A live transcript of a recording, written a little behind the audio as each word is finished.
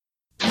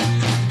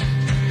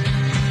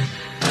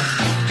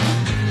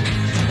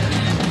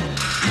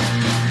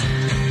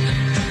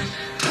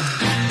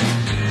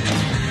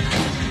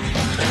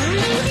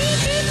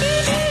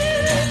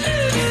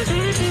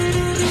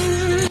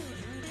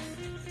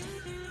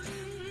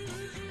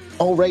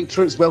All right,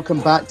 troops, welcome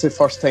back to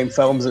First Time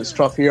Films. It's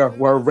Truff here.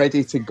 We're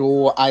ready to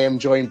go. I am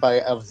joined by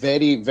a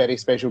very, very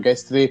special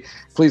guest today.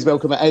 Please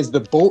welcome, it is the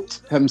boat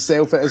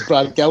himself. It is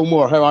Brad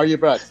Gilmore. How are you,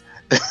 Brad?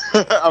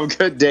 I'm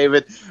good,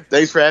 David.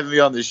 Thanks for having me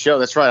on the show.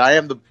 That's right. I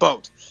am the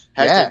boat.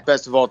 Hashtag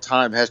best of all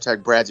time.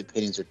 Hashtag Brad's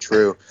opinions are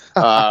true.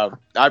 I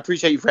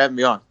appreciate you for having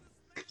me on.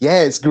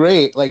 Yeah, it's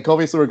great. Like,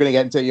 obviously, we're going to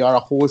get into it. You are a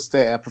host,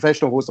 a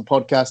professional host, a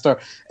podcaster,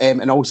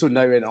 and also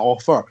now an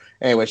author,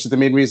 which is the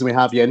main reason we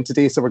have you in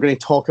today. So we're going to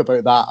talk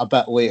about that a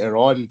bit later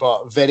on.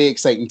 But very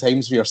exciting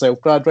times for yourself,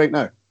 Brad, right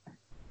now.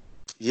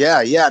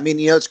 Yeah. I mean,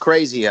 it's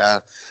crazy.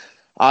 When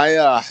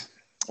I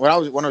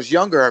was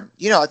younger,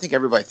 I think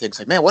everybody thinks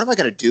like, man, what am I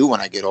going to do when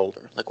I get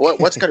older? Like,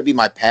 what's going to be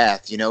my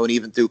path? And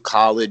even through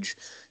college,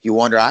 you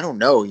wonder, I don't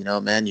know,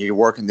 man, you're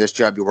working this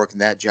job, you're working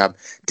that job.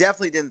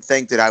 Definitely didn't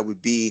think that I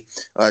would be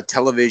a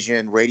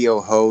television,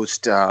 radio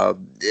host,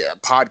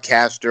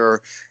 podcaster.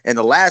 And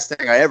the last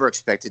thing I ever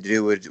expected to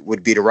do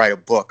would be to write a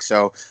book.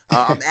 So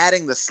I'm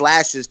adding the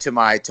slashes to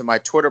my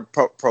Twitter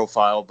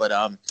profile, but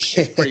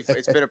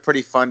it's been a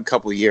pretty fun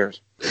couple of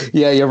years.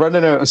 Yeah, you're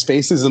running out of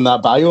spaces in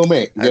that bio,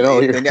 mate.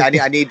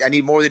 I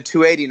need more than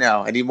 280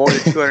 now. I need more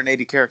than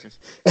 280 characters.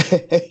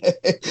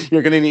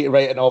 You're going to need to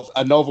write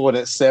a novel in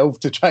itself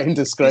to try and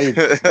describe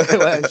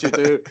what you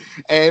do.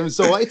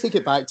 So I want to take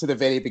it back to the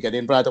very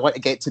beginning, Brad. I want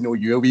to get to know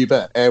you a wee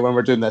bit when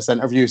we're doing this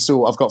interview.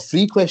 So I've got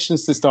 3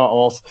 questions to start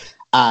off.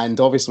 And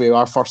obviously,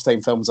 our First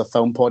Time Films a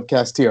film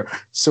podcast here.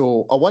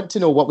 So I want to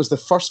know, what was the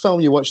first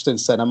film you watched in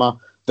cinema,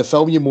 the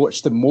film you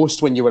watched the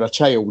most when you were a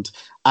child,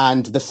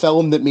 and the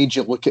film that made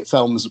you look at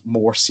films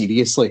more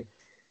seriously?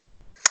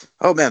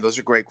 Oh, man, those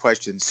are great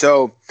questions.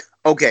 So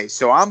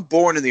I'm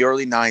born in the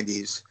early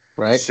 90s.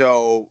 Right.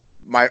 So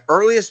my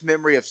earliest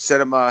memory of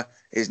cinema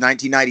is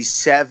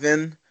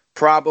 1997,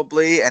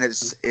 probably, and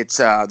it's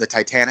the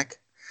Titanic.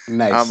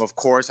 Nice. Of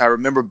course, I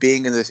remember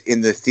being in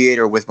the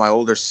theater with my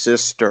older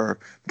sister,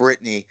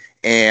 Brittany,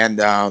 and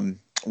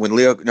when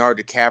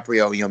Leonardo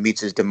DiCaprio,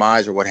 meets his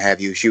demise or what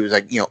have you, she was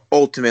like,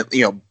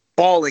 ultimately,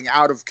 bawling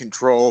out of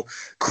control,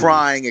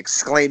 crying,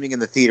 exclaiming in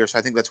the theater. So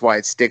I think that's why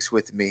it sticks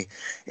with me.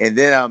 And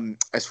then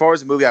as far as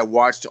the movie I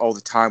watched all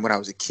the time when I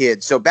was a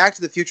kid, so Back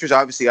to the Future is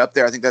obviously up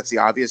there. I think that's the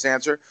obvious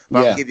answer,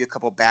 but I'll give you a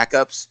couple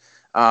backups.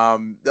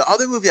 The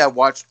other movie I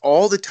watched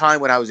all the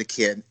time when I was a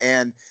kid,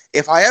 and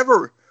if I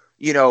ever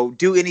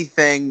do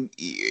anything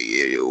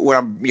when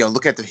I'm,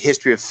 look at the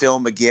history of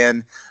film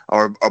again,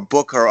 or a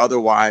book or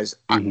otherwise.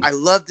 I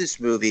love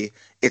this movie.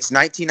 It's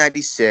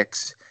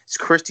 1996. It's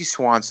Christy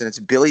Swanson. It's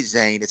Billy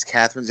Zane. It's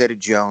Catherine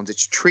Zeta-Jones.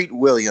 It's Treat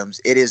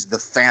Williams. It is The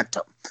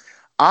Phantom.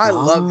 I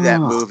love that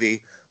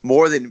movie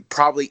more than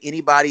probably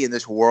anybody in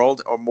this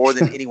world, or more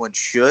than anyone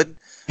should.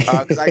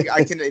 Because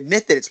I can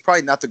admit that it's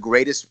probably not the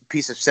greatest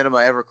piece of cinema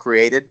ever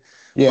created.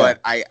 Yeah.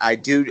 But I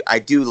do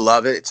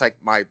love it. It's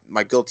like my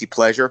guilty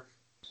pleasure.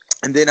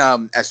 And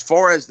then as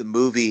far as the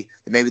movie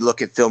that made me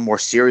look at film more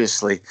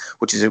seriously,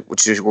 which is a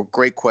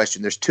great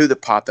question. There's 2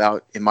 that pop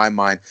out in my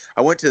mind.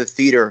 I went to the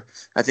theater,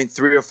 I think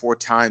 3 or 4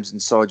 times,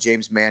 and saw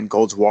James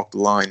Mangold's Walk the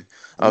Line,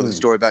 the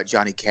story about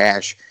Johnny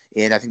Cash.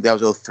 And I think that was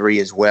 2003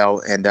 as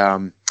well.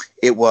 And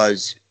it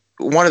was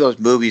one of those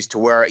movies to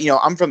where,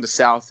 I'm from the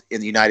South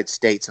in the United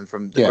States. I'm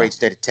from the great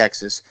state of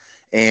Texas.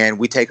 And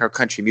we take our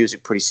country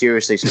music pretty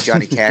seriously. So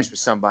Johnny Cash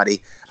was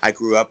somebody I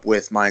grew up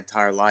with my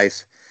entire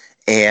life.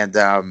 And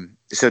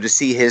so to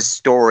see his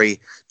story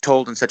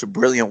told in such a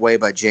brilliant way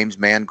by James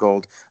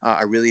Mangold,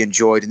 I really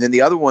enjoyed. And then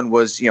the other one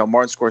was,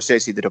 Martin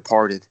Scorsese, The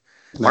Departed.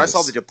 Nice. When I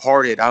saw The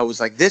Departed, I was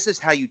like, this is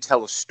how you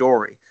tell a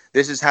story.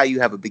 This is how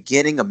you have a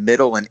beginning, a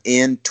middle, an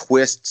end,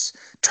 twists,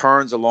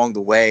 turns along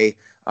the way.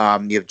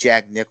 You have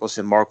Jack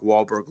Nicholson, Mark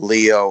Wahlberg,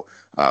 Leo,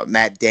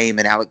 Matt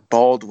Damon, Alec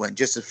Baldwin,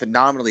 just a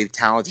phenomenally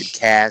talented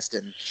cast.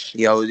 And,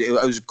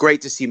 it was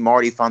great to see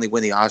Marty finally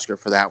win the Oscar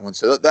for that one.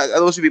 So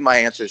those would be my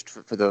answers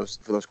for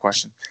those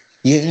questions.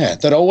 Yeah,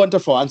 they're all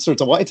wonderful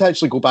answers. I wanted to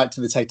actually go back to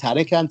the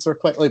Titanic answer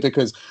quickly,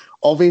 because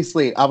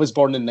obviously I was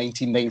born in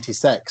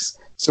 1996.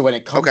 So when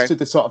it comes to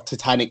the sort of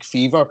Titanic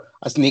fever,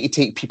 I just need to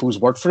take people's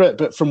word for it.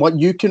 But from what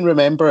you can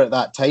remember at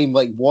that time,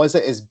 like, was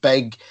it as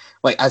big,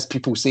 like, as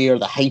people say, or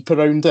the hype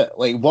around it?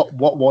 Like, what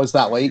was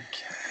that like?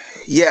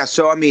 Yeah,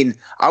 so I mean,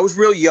 I was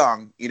real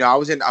young. I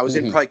was in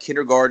probably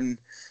kindergarten,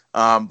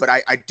 but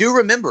I do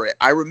remember it.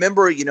 I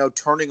remember,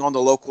 turning on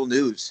the local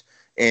news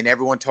and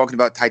everyone talking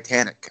about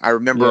Titanic. I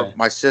remember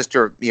my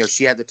sister,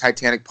 she had the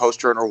Titanic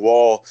poster on her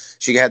wall.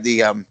 She had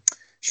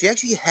she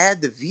actually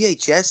had the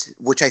VHS,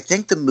 which I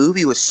think the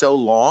movie was so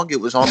long,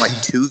 it was on like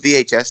 2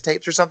 VHS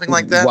tapes or something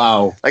like that.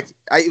 Wow.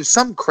 It was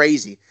something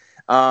crazy.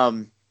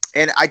 And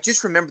I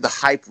just remember the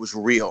hype was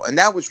real. And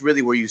that was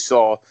really where you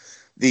saw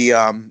the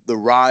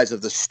rise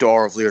of the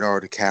star of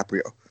Leonardo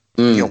DiCaprio.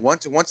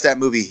 Once that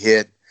movie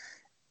hit,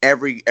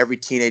 every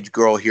teenage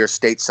girl here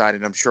stateside,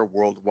 and I'm sure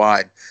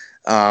worldwide,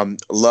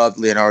 loved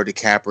Leonardo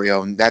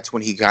DiCaprio, and that's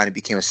when he kind of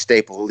became a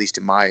staple, at least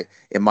in my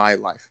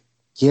life.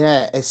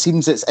 Yeah, it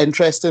seems it's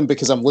interesting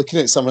because I'm looking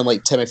at someone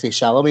like Timothée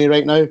Chalamet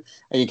right now,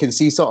 and you can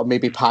see sort of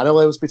maybe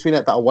parallels between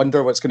it. But I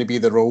wonder what's going to be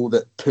the role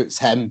that puts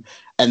him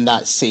in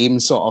that same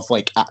sort of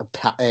like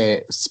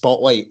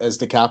spotlight as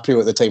DiCaprio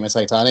at the time of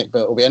Titanic.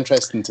 But it'll be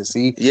interesting to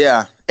see.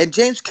 Yeah, and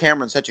James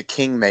Cameron's such a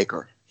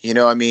kingmaker. You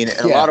know, I mean, in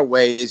a lot of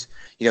ways,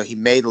 you know, he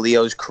made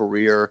Leo's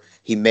career.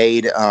 He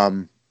made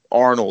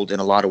Arnold in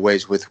a lot of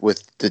ways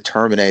with the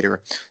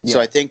Terminator. Yeah. So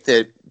I think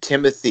that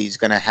Timothy's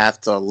going to have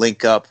to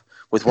link up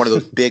with one of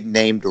those big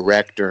name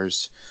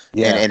directors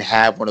and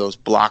have one of those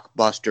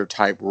blockbuster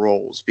type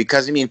roles.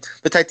 Because, I mean,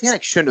 the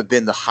Titanic shouldn't have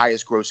been the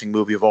highest grossing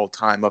movie of all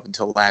time up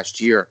until last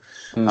year.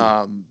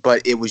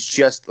 But it was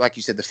just, like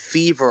you said, the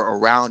fever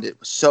around it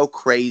was so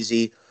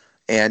crazy.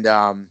 And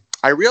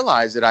I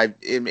realized that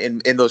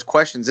in those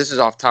questions, this is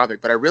off topic,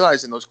 but I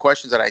realized in those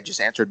questions that I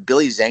just answered,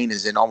 Billy Zane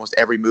is in almost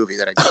every movie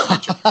that I just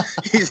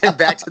mentioned. He's in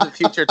Back to the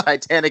Future,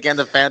 Titanic, and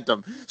The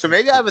Phantom. So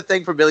maybe I have a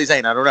thing for Billy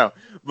Zane. I don't know.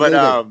 But,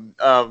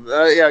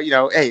 yeah, you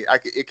know, hey, I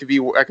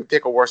could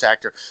pick a worse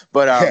actor.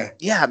 But,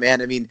 yeah,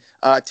 man, I mean,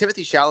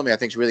 Timothée Chalamet, I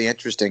think, is really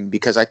interesting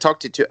because I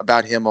talked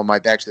about him on my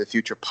Back to the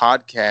Future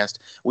podcast.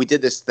 We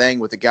did this thing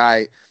with a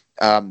guy,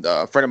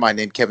 a friend of mine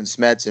named Kevin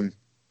Smets, and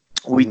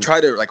we try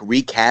to like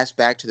recast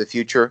Back to the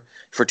Future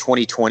for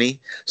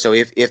 2020. So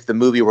if the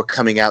movie were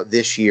coming out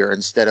this year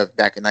instead of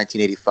back in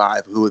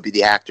 1985, who would be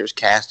the actors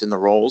cast in the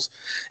roles?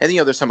 And, you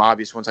know, there's some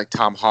obvious ones like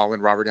Tom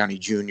Holland, Robert Downey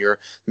Jr. I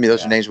mean,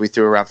 those are names we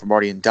threw around for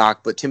Marty and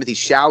Doc. But Timothée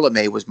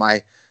Chalamet was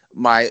my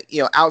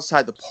you know,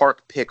 outside the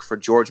park pick for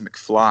George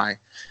McFly.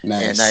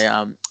 Nice.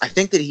 And I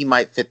think that he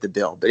might fit the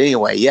bill. But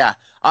anyway, yeah,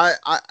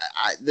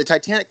 the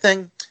Titanic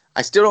thing,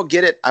 I still don't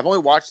get it. I've only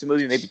watched the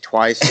movie maybe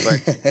twice,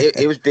 but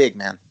it was big,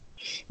 man.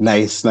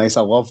 Nice.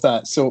 I love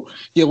that. So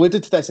you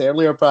alluded to this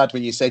earlier, Brad,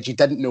 when you said you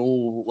didn't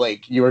know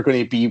like you were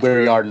going to be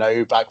where you are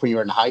now back when you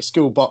were in high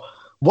school. But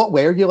what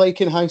were you like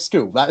in high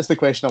school? That is the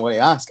question I want to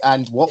ask.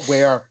 And what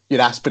were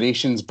your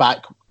aspirations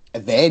back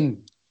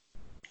then?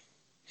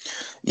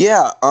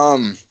 Yeah.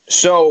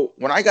 So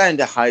when I got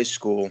into high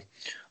school,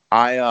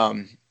 I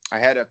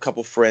had a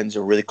couple friends,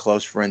 or really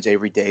close friends,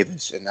 Avery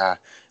Davis and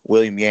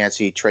William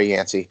Yancey, Trey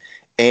Yancey.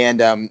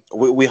 And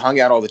we hung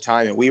out all the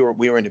time, and we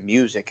were into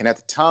music. And at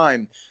the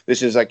time,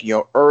 this is like, you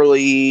know,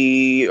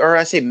 early, or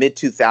I say mid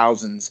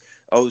 2000s,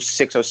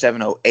 06,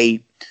 07,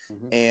 08.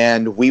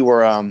 And we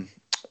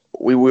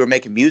were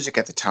making music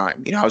at the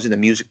time. You know, I was in the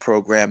music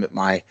program at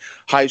my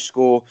high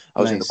school.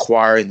 I was in the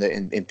choir,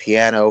 in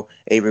piano.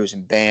 Avery was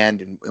in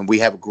band, and we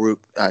have a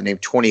group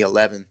named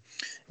 2011.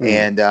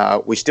 And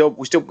we still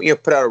you know,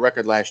 put out a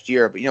record last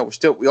year. But, you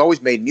know, we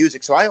always made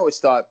music. So I always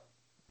thought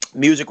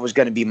music was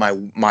going to be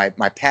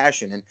my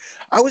passion. And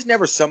I was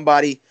never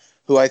somebody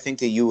who I think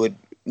that you would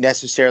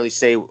necessarily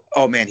say,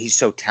 oh man, he's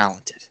so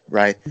talented,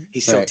 right?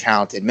 He's so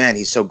talented, man.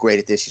 He's so great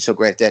at this. He's so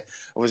great at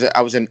that.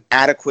 I was an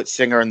adequate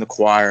singer in the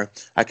choir.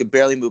 I could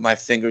barely move my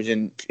fingers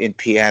in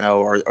piano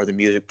or the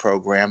music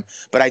program,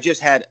 but I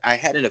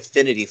had an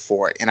affinity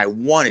for it, and I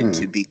wanted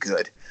to be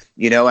good,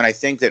 you know. And I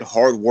think that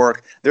hard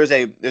work. There's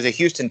a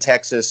Houston,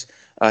 Texas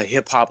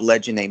hip hop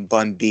legend named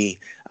Bun B.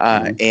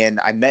 And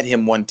I met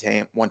him one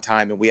time,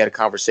 and we had a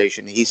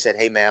conversation. He said,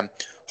 "Hey, man,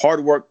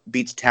 hard work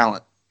beats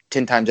talent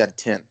 10 times out of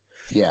 10."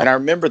 Yeah. And I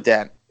remembered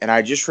that, and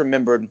I just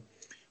remembered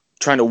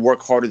trying to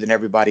work harder than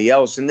everybody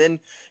else. And then,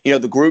 you know,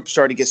 the group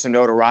started to get some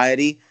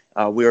notoriety.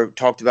 We were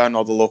talked about in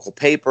all the local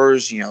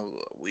papers. You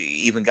know, we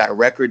even got a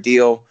record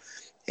deal,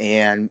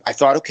 and I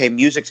thought, okay,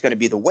 music's going to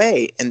be the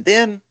way. And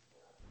then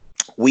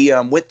we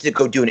went to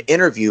go do an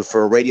interview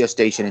for a radio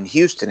station in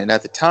Houston. And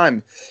at the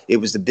time, it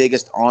was the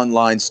biggest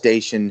online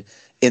station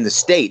in the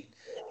state.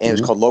 And it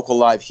was called Local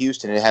Live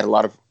Houston. It had a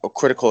lot of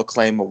critical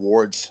acclaim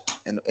awards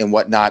and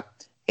whatnot.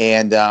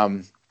 And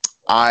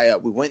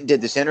we went and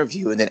did this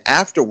interview. And then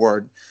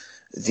afterward,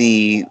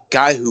 the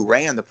guy who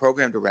ran, the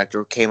program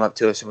director, came up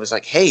to us and was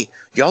like, "Hey,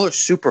 y'all are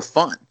super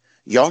fun.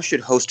 Y'all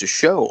should host a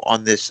show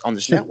on this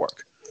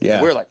network." Yeah.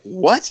 And we're like,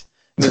 "What?"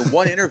 I mean,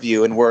 one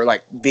interview, and we're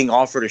like being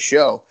offered a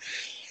show.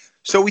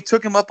 So we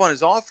took him up on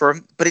his offer,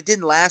 but it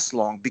didn't last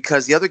long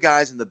because the other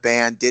guys in the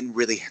band didn't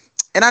really,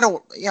 and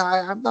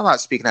I'm not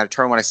speaking out of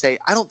turn when I say,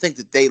 I don't think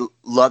that they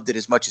loved it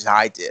as much as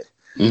I did.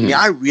 I mean,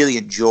 I really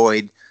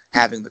enjoyed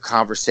having the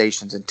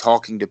conversations and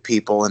talking to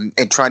people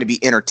and trying to be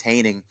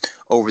entertaining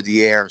over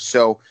the air.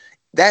 So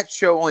that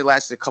show only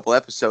lasted a couple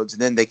episodes,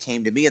 and then they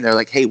came to me and they're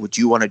like, "Hey, would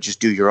you want to just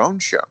do your own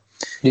show?"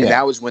 Yeah. And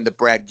that was when the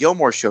Brad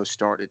Gilmore Show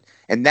started.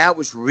 And that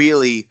was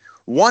really,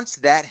 once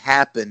that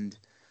happened,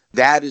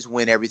 that is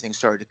when everything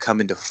started to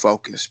come into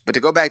focus. But to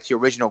go back to your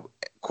original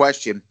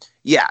question,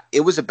 yeah,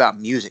 it was about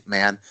music,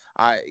 man.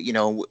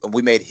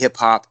 We made hip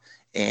hop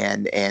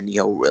and a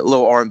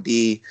little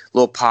R&B, a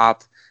little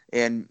pop,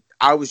 and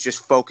I was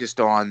just focused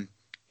on,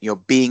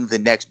 being the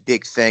next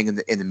big thing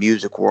in the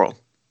music world.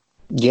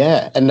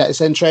 Yeah, and it's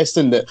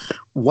interesting that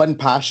one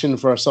passion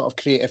for a sort of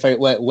creative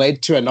outlet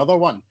led to another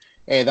one.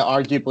 that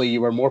arguably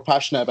you were more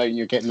passionate about and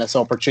you're getting this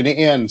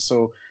opportunity in.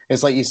 So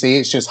it's like you say,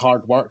 it's just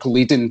hard work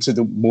leading to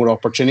the more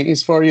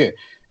opportunities for you.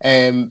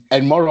 And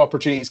more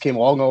opportunities came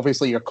along.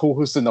 Obviously, you're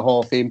co-hosting the Hall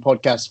of Fame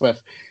podcast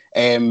with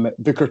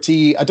Booker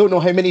T. I don't know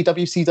how many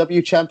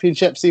WCW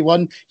championships he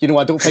won. You know,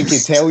 I don't think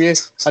he'd tell you.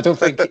 I don't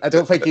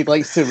think he'd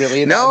like to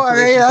relay. No, I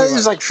mean, it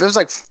was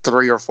like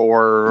 3 or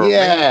 4.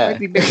 Yeah,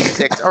 maybe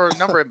 6 or a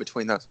number in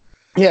between those.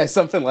 Yeah,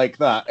 something like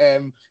that.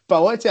 But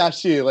I wanted to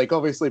ask you, like,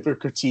 obviously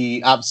Booker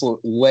T,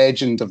 absolute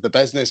legend of the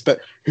business,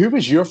 but who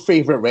was your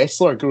favourite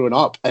wrestler growing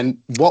up? And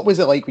what was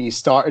it like when you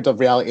started a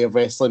Reality of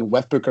Wrestling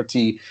with Booker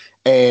T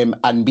and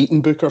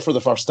meeting Booker for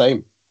the first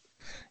time?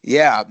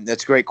 Yeah,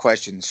 that's a great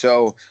question.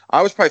 So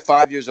I was probably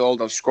 5 years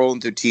old. I was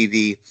scrolling through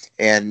TV,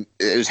 and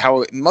it was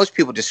how most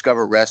people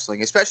discover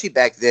wrestling, especially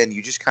back then.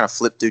 You just kind of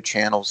flip through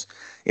channels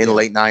in the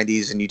late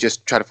 90s, and you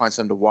just try to find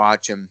something to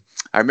watch. And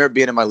I remember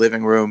being in my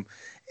living room,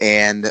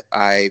 and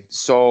I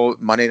saw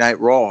Monday Night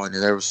Raw, and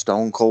there was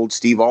Stone Cold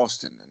Steve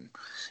Austin, and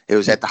it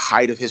was at the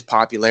height of his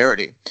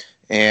popularity.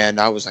 And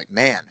I was like,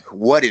 man,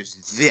 what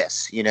is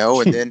this? You know,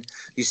 and then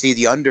you see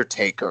The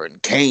Undertaker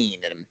and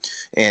Kane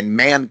and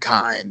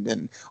Mankind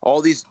and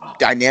all these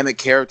dynamic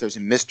characters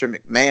and Mr.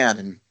 McMahon,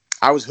 and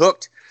I was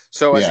hooked.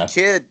 So as a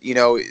kid, you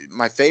know,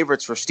 my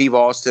favorites were Steve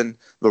Austin,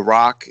 The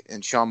Rock,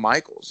 and Shawn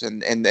Michaels.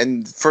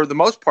 And for the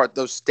most part,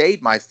 those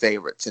stayed my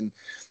favorites. And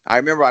I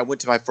remember I went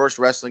to my first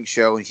wrestling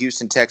show in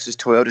Houston, Texas,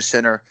 Toyota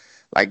Center,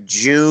 like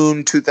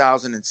June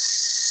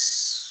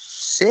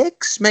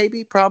 2006,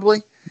 maybe,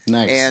 probably.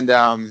 Nice. And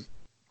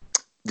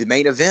the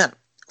main event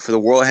for the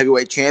World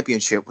Heavyweight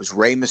Championship was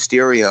Rey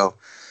Mysterio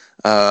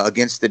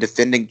against the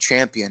defending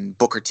champion,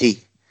 Booker T.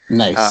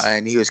 Nice.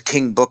 And he was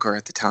King Booker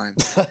at the time.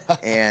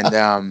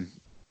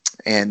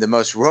 And the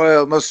most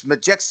royal, most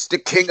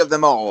majestic king of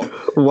them all.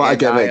 What a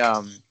gimmick.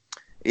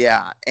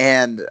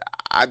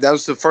 That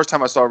was the first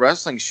time I saw a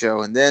wrestling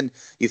show. And then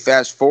you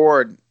fast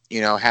forward, you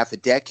know, half a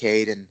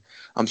decade, and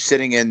I'm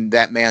sitting in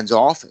that man's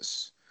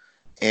office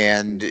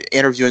and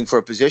interviewing for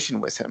a position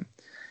with him.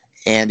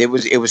 And it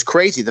was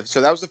crazy.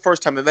 So that was the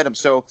first time I met him.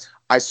 So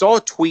I saw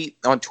a tweet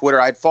on Twitter.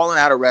 I'd fallen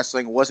out of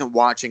wrestling, wasn't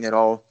watching at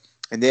all.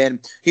 And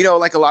then, you know,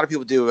 like a lot of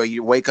people do,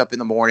 you wake up in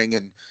the morning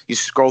and you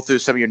scroll through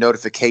some of your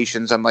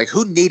notifications. I'm like,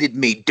 who needed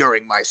me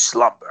during my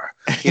slumber?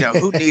 You know,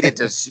 who needed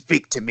to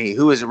speak to me?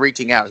 Who was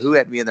reaching out? Who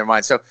had me in their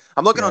mind? So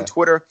I'm looking on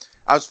Twitter.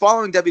 I was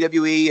following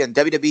WWE, and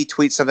WWE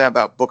tweets something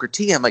about Booker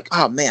T. I'm like,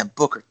 oh, man,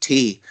 Booker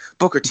T.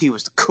 Booker T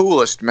was the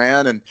coolest,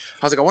 man. And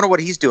I was like, I wonder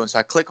what he's doing. So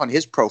I click on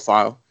his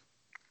profile,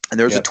 and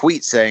there's a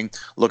tweet saying,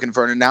 looking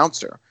for an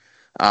announcer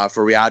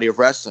for Reality of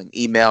Wrestling.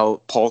 Email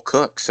Paul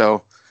Cook.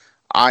 So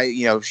I,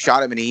 you know,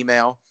 shot him an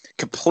email,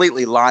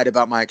 completely lied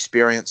about my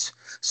experience,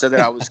 so that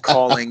I was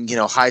calling, you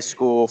know, high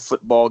school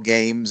football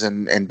games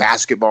and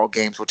basketball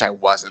games, which I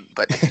wasn't.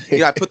 But, you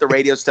know, I put the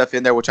radio stuff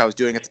in there, which I was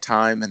doing at the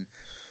time. And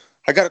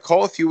I got a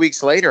call a few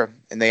weeks later,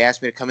 and they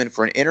asked me to come in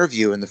for an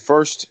interview. And the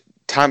first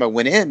time I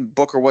went in,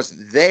 Booker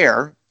wasn't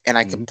there, and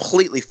I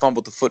completely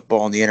fumbled the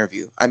football in the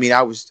interview. I mean,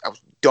 I was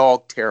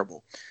dog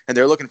terrible. And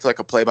they're looking for like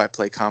a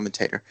play-by-play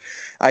commentator.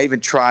 I even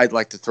tried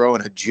like to throw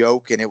in a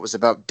joke, and it was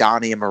about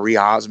Donnie and Marie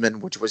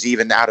Osmond, which was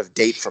even out of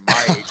date for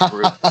my age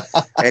group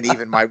and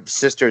even my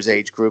sister's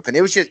age group. And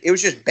it was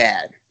just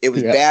bad. It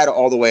was bad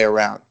all the way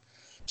around.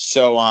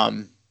 So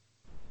I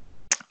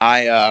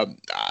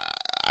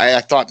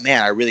thought,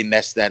 man, I really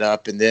messed that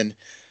up. And then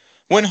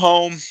went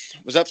home,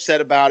 was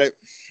upset about it.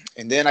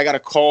 And then I got a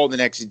call the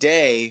next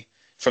day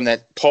from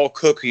that Paul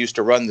Cook who used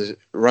to run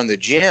the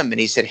gym, and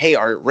he said, hey,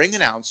 our ring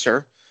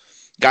announcer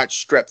got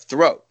strep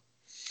throat.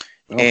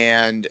 Oh.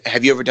 And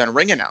have you ever done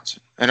ring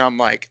announcing? And I'm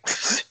like,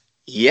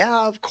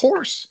 yeah, of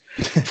course.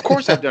 Of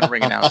course I've done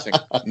ring announcing.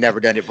 Never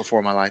done it before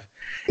in my life.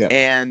 Yeah.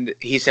 And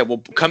he said, well,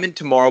 come in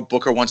tomorrow.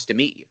 Booker wants to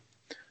meet you.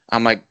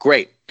 I'm like,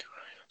 great.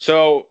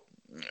 So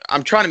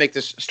I'm trying to make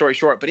this story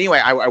short. But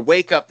anyway, I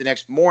wake up the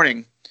next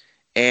morning,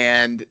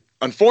 and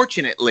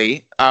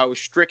unfortunately, I was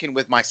stricken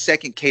with my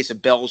second case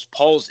of Bell's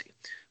palsy,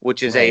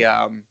 which is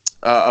a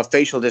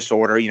facial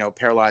disorder, you know,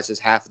 paralyzes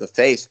half of the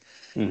face.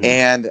 Mm-hmm.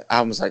 And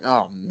I was like,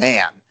 oh,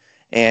 man.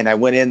 And I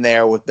went in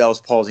there with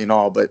Bell's palsy and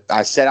all, but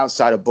I sat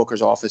outside of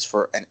Booker's office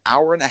for an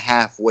hour and a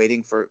half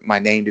waiting for my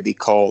name to be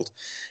called.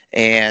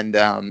 And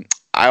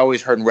I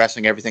always heard in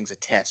wrestling everything's a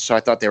test, so I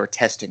thought they were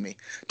testing me.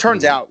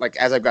 Turns out, like,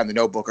 as I've gotten to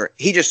know Booker,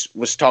 he just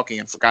was talking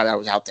and forgot I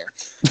was out there.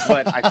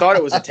 But I thought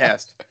it was a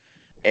test.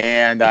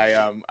 And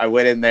I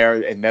went in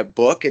there and met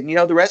Book, and, you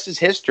know, the rest is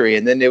history.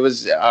 And then it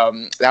was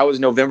that was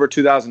November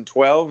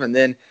 2012, and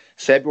then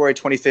February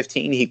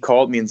 2015, he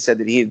called me and said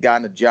that he had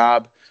gotten a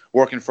job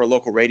working for a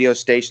local radio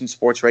station,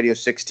 Sports Radio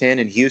 610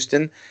 in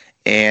Houston,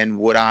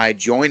 and would I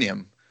join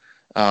him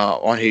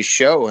on his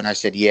show? And I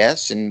said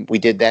yes, and we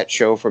did that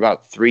show for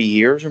about 3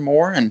 years or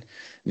more, and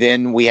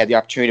then we had the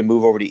opportunity to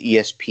move over to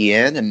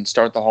ESPN and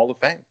start the Hall of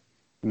Fame.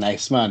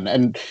 Nice, man.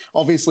 And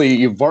obviously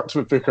you've worked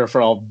with Booker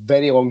for a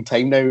very long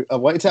time now. I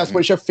wanted to ask,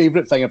 what's your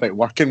favourite thing about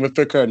working with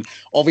Booker? And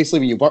obviously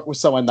when you work with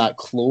someone that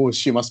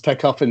close, you must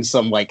pick up in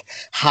some like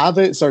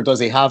habits, or does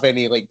he have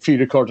any like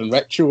pre-recording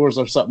rituals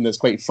or something that's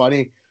quite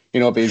funny?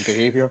 about his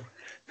behavior?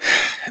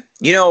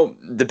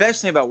 The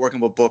best thing about working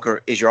with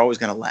Booker is you're always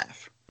going to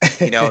laugh.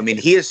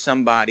 He is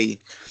somebody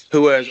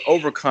who has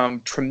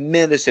overcome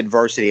tremendous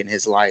adversity in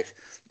his life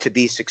to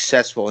be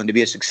successful and to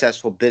be a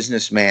successful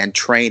businessman,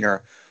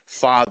 trainer,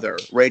 father,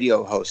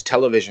 radio host,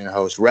 television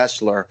host,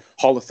 wrestler,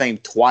 Hall of Fame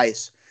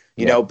twice.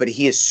 But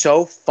he is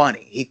so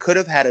funny. He could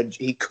have had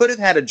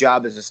a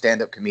job as a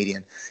stand-up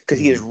comedian because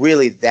he is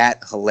really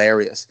that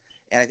hilarious.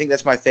 And I think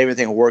that's my favorite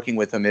thing of working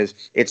with him is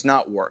it's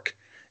not work.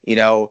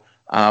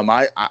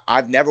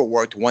 I've never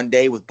worked one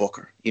day with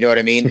Booker. You know what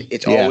I mean?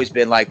 It's always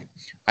been like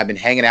I've been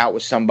hanging out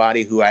with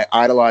somebody who I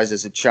idolized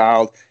as a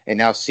child and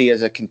now see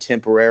as a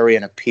contemporary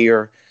and a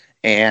peer,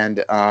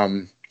 and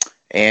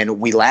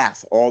we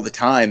laugh all the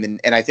time.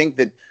 And I think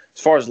that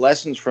as far as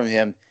lessons from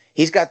him,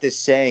 he's got this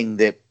saying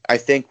that I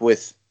think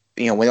with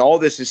when all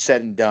this is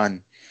said and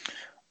done,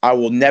 I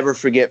will never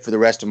forget for the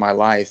rest of my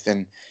life.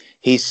 And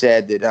he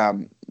said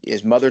that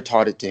his mother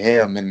taught it to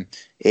him, and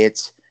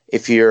it's,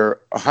 if you're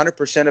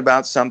 100%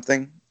 about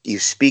something, you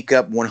speak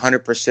up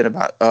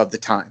 100% of the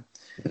time.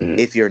 Mm-hmm.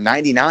 If you're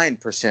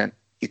 99%,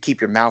 you keep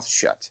your mouth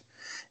shut.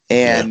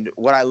 And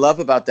what I love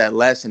about that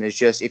lesson is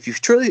just if you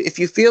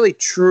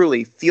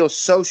truly feel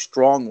so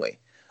strongly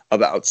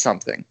about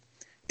something,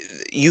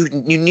 you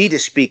need to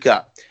speak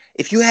up.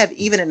 If you have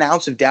even an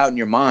ounce of doubt in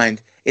your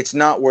mind, it's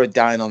not worth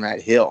dying on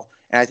that hill.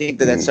 And I think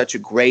that that's such a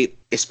great,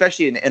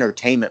 especially in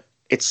entertainment,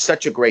 it's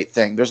such a great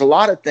thing. There's a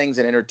lot of things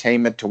in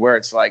entertainment to where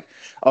it's like,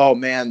 oh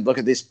man, look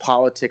at this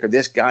politic, or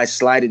this guy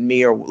slided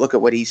me, or look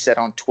at what he said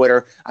on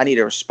Twitter. I need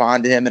to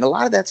respond to him. And a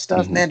lot of that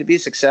stuff, man, to be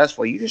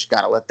successful, you just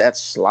got to let that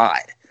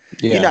slide.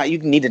 Yeah. You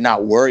need to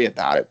not worry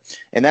about it.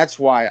 And that's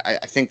why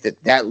I think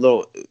that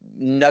little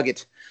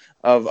nugget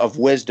of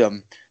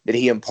wisdom that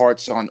he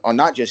imparts on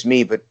not just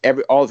me, but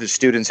all of his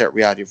students at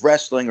Reality of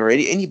Wrestling, or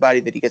anybody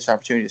that he gets an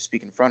opportunity to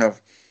speak in front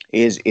of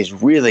is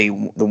really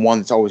the one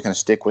that's always going to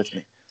stick with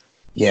me.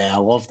 Yeah, I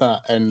love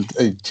that. And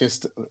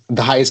just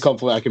the highest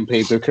compliment I can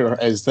pay Booker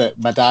is that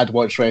my dad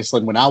watched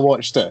wrestling when I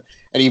watched it.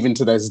 And even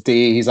to this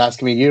day, he's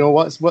asking me,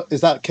 what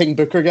is that King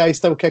Booker guy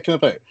still kicking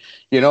about?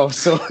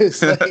 So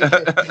it's like,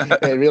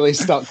 it really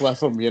stuck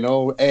with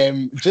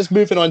him, Just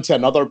moving on to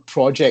another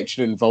project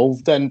you're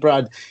involved in,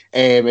 Brad,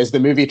 is the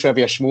Movie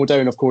Trivia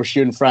Schmodown. Of course,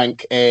 you and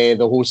Frank, the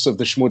hosts of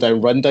the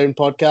Schmodown Rundown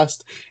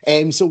podcast.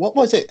 So what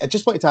was it? I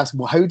just wanted to ask,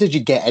 how did you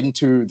get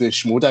into the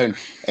Schmodown?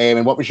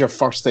 And what was your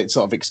first sort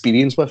of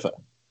experience with it?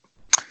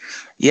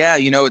 Yeah,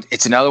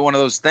 it's another one of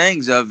those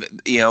things of,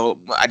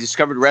 I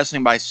discovered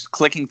wrestling by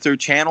clicking through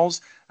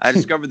channels. I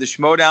discovered the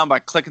Schmodown by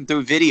clicking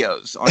through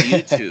videos on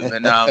YouTube.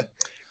 And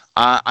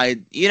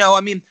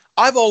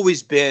I've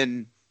always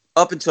been,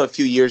 up until a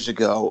few years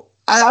ago,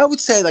 I would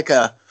say like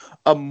a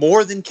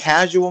more than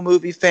casual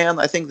movie fan.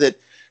 I think that,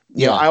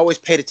 I always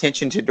paid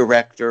attention to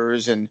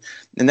directors, and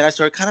then I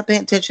started kind of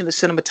paying attention to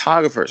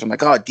cinematographers. I'm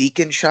like, oh,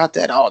 Deacon shot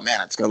that. Oh man,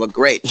 it's going to look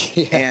great.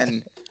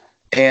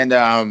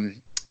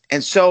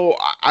 And so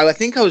I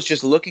think I was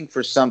just looking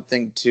for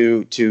something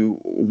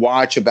to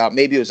watch about.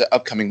 Maybe it was an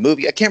upcoming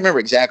movie. I can't remember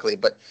exactly,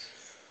 but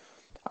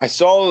I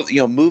saw,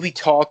 Movie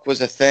Talk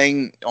was a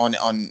thing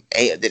that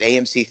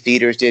AMC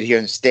theaters did here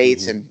in the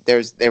States. And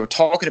they were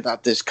talking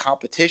about this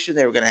competition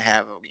they were going to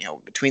have,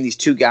 between these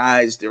two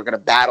guys. They were going to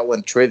battle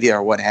in trivia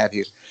or what have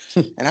you.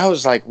 And I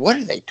was like, what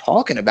are they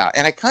talking about?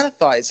 And I kind of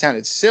thought it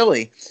sounded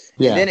silly.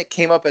 Yeah. And then it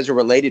came up as a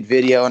related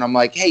video. And I'm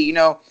like, hey,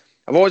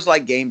 I've always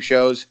liked game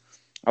shows.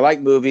 I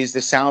like movies.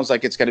 This sounds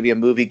like it's going to be a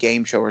movie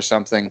game show or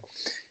something.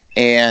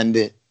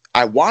 And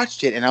I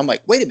watched it, and I'm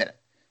like, wait a minute.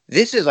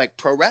 This is like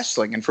pro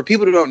wrestling. And for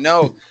people who don't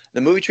know, the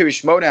Movie Trivia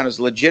Schmodown is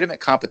a legitimate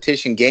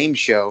competition game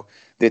show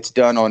that's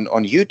done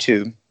on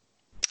YouTube.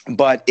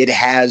 But it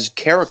has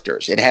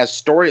characters. It has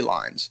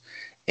storylines.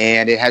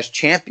 And it has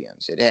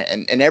champions.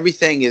 And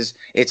everything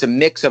it's a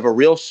mix of a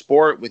real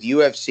sport with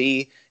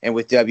UFC and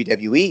with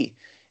WWE.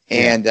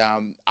 And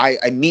I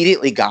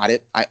immediately got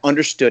it. I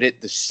understood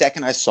it the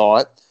second I saw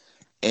it.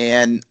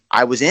 And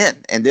I was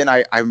in. And then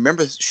I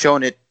remember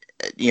showing it,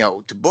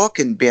 to Book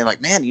and being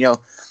like, man,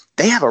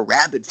 they have a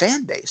rabid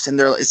fan base, and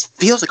it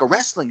feels like a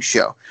wrestling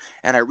show.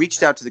 And I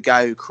reached out to the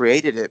guy who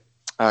created it.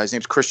 His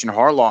name's Christian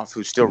Harloff,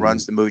 who still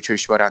runs the Movie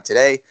Trivia Schmodown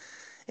today.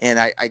 And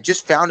I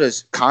just found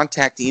his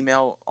contact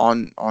email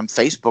on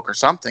Facebook or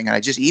something. And I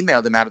just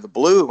emailed him out of the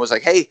blue and was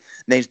like, hey,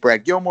 name's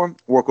Brad Gilmore,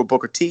 work with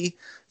Booker T.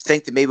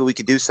 Think that maybe we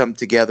could do something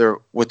together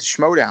with the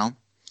Schmodown.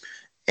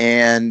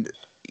 And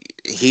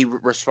he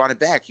responded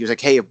back. He was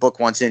like, hey, if Book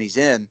wants in, he's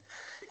in.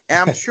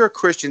 And I'm sure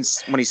Christian,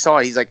 when he saw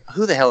it, he's like,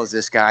 who the hell is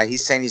this guy?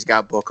 He's saying he's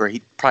got Booker.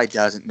 He probably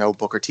doesn't know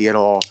Booker T at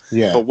all.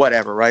 Yeah. But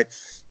whatever, right?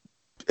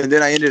 And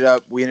then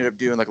we ended up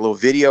doing like a little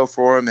video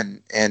for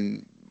him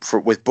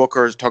with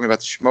Booker talking about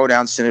the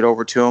Schmodown, sent it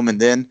over to him. And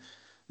then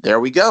there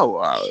we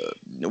go.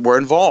 We're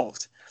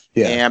involved.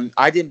 Yeah. And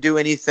I didn't do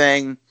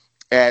anything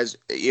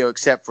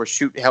except for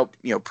help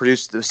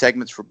produce the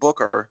segments for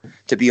Booker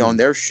to be on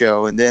their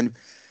show. And then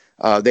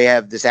they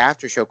have this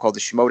after show called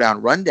the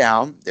Schmodown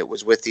Rundown that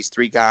was with these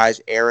three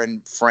guys,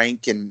 Aaron,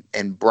 Frank,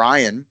 and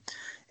Brian.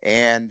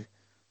 And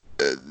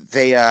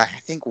I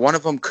think one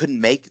of them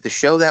couldn't make the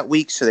show that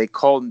week, so they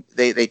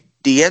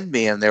DM'd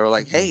me and they were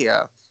like, "Hey,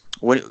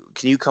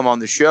 can you come on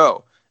the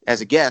show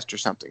as a guest or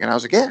something?" And I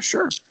was like, "Yeah,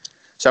 sure."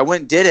 So I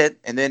went and did it,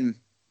 and then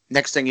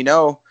next thing you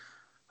know,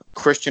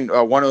 Christian,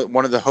 one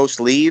of the hosts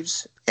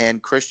leaves,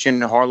 and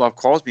Christian Harloff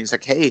calls me. He's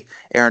like, "Hey,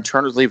 Aaron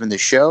Turner's leaving the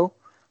show.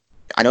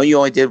 I know you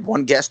only did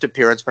one guest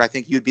appearance, but I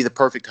think you'd be the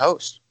perfect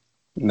host."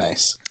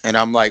 Nice. And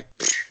I'm like,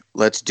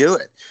 "Let's do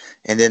it."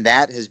 And then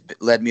that has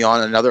led me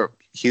on another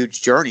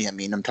huge journey. I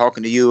mean, I'm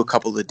talking to you a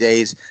couple of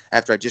days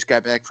after I just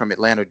got back from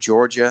Atlanta,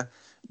 Georgia,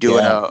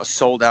 doing a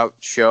sold-out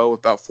show,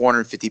 about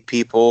 450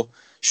 people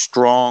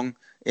strong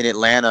in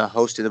Atlanta,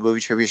 hosting the Movie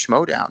Trivia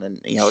Schmoedown.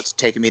 And, it's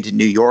taken me to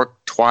New York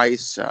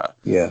twice,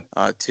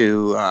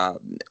 to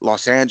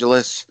Los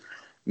Angeles.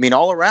 I mean,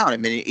 all around. I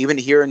mean, even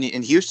here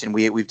in Houston,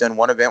 we've done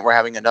one event. We're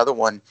having another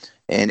one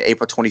in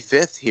April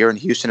 25th here in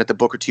Houston at the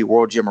Booker T.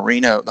 World Gym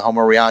Arena, the home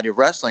of Reality of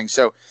Wrestling.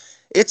 So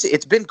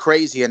it's been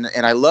crazy, and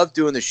I love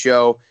doing the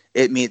show.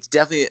 It's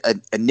definitely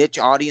a niche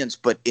audience,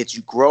 but it's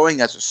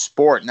growing as a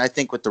sport. And I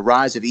think with the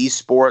rise of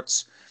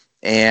esports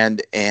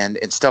and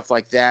stuff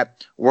like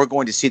that, we're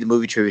going to see the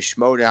Movie Trivia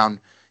Schmoedown,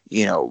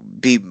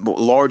 be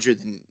larger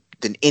than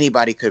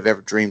anybody could have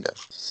ever dreamed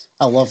of.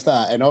 I love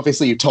that. And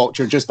obviously you're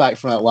just back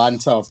from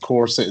Atlanta. Of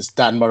course, it's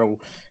Dan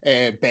Murrell,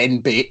 Ben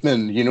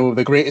Bateman,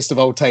 the greatest of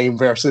all time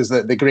versus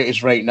the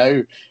greatest right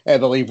now, I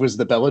believe was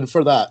the billing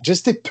for that.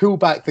 Just to pull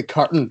back the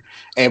curtain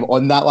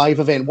on that live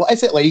event, what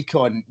is it like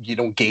on,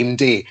 game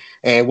day?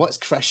 What's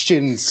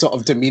Christian's sort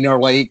of demeanour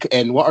like?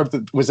 And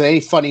was there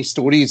any funny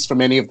stories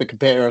from any of the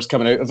competitors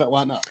coming out of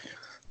Atlanta?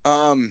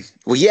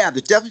 Well, yeah,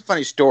 there's definitely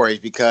funny stories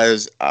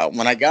because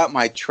when I got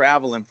my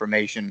travel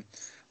information,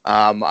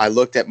 I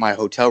looked at my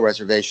hotel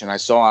reservation. I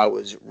saw I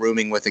was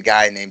rooming with a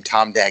guy named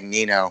Tom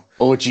Dagnino.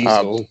 Oh, geez.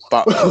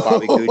 Bobby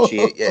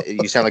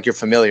Gucci. You sound like you're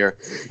familiar.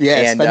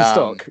 Yes,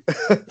 Finstock.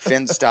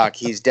 Finstock.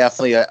 He's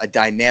definitely a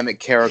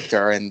dynamic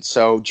character. And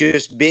so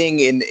just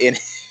being in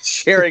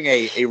sharing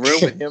a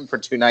room with him for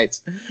 2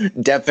 nights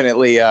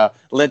definitely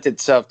lent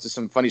itself to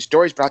some funny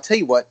stories. But I'll tell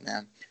you what,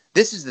 man.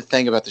 This is the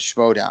thing about the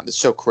Schmoedown that's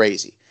so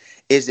crazy,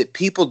 is that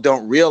people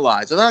don't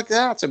realize,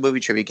 it's a movie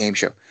trivia game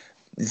show.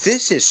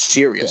 This is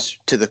serious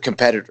to the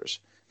competitors.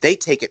 They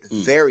take it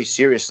very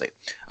seriously.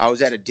 I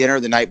was at a dinner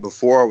the night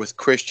before with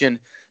Christian,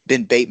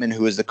 Ben Bateman,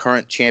 who is the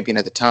current champion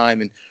at the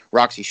time, and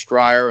Roxy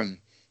Stryer, and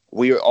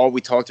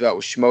we talked about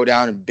was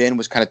Schmoedown, and Ben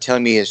was kind of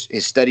telling me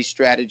his study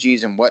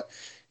strategies and what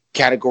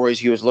categories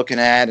he was looking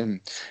at,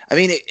 and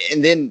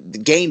then the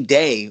game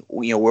day,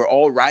 we're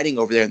all riding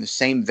over there in the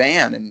same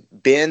van, and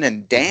Ben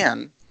and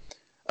Dan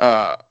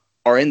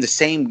are in the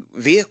same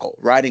vehicle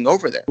riding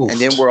over there. Oof.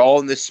 And then we're all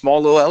in this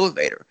small little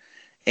elevator.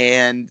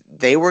 And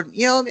they were,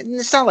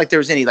 it's not like there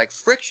was any like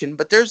friction,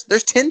 but there's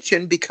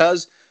tension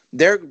because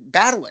they're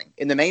battling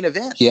in the main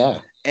event. Yeah.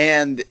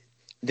 And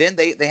then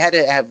they had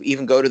to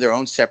even go to their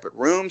own separate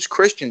rooms.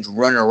 Christian's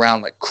running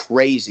around like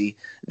crazy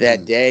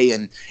that day,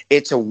 and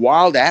it's a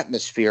wild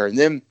atmosphere. And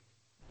then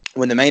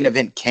when the main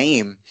event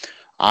came,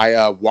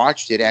 I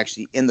watched it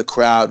actually in the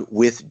crowd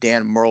with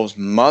Dan Murrell's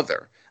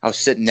mother. I was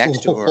sitting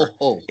next to her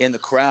in the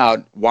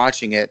crowd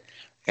watching it.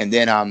 And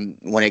then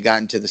when it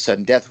got into the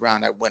sudden death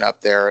round, I went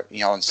up there,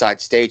 on side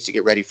stage to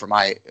get ready for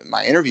my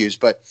interviews.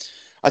 But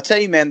I'll tell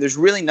you, man, there's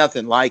really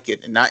nothing like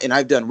it. And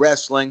I've done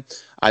wrestling.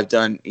 I've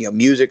done,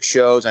 music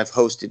shows. I've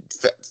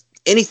hosted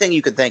anything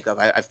you could think of.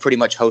 I've pretty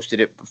much hosted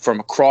it,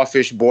 from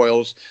crawfish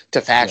boils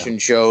to fashion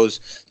shows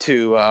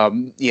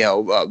to,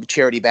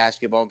 charity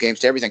basketball games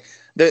to everything.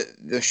 The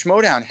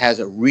Schmoedown has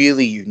a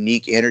really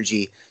unique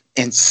energy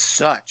and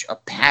such a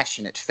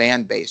passionate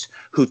fan base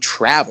who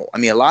travel. I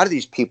mean, a lot of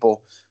these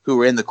people who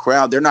are in the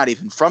crowd, they're not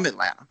even from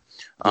Atlanta.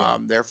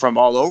 They're from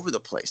all over the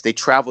place. They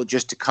travel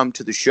just to come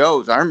to the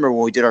shows. I remember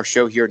when we did our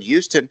show here in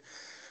Houston,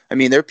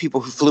 there are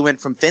people who flew in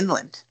from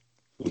Finland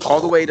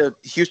all the way to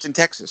Houston,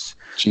 Texas,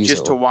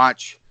 just to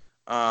watch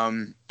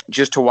the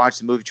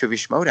Movie Trivia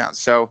Schmoedown.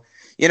 So,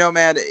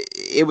 man,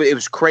 it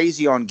was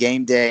crazy on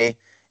game day,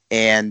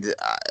 and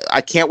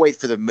I can't wait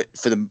for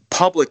the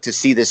public to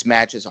see this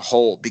match as a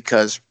whole,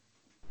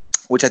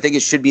 which I think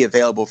it should be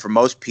available for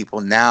most people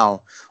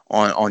now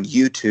on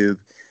YouTube.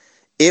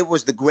 It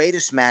was the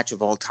greatest match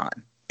of all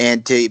time.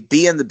 And to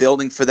be in the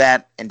building for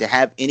that and to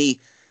have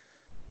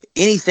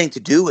anything to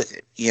do with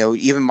it,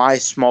 even my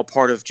small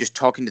part of just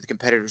talking to the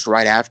competitors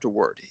right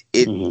afterward,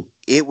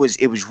 it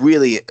was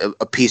really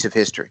a piece of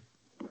history.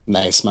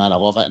 Nice, man. I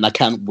love it. And I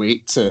can't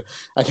wait to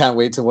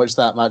watch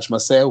that match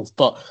myself.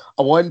 But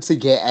I want to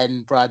get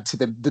in, Brad, to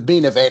the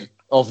main event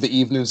of the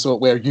evening, so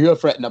where you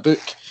have written a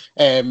book,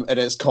 and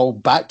it's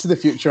called Back to the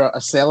Future,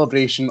 a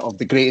celebration of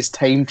the greatest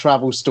time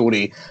travel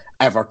story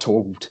ever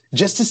told.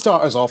 Just to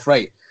start us off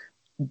right,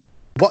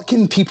 what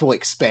can people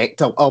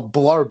expect? A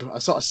blurb, a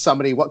sort of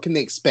summary. What can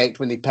they expect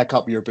when they pick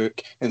up your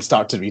book and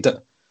start to read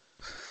it?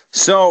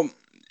 So,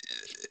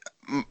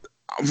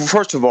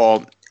 first of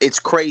all, it's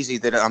crazy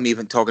that I'm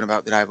even talking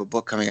about that I have a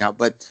book coming out.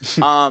 But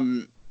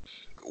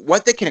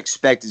what they can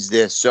expect is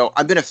this. So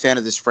I've been a fan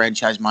of this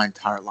franchise my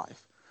entire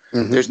life.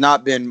 Mm-hmm. There's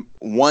not been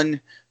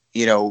one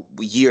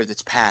year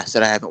that's passed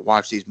that I haven't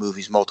watched these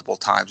movies multiple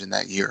times in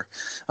that year.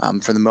 From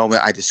the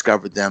moment I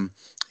discovered them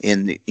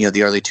in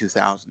the early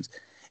 2000s.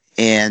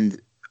 And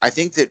I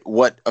think that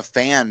what a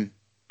fan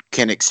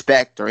can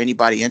expect, or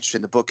anybody interested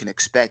in the book can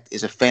expect,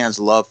 is a fan's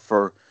love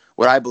for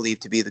what I believe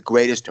to be the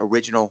greatest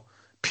original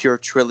pure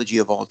trilogy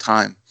of all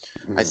time.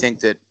 Mm-hmm. I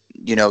think that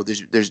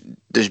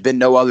there's been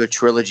no other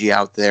trilogy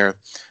out there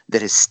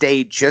that has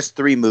stayed just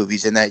 3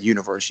 movies in that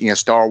universe.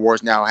 Star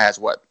Wars now has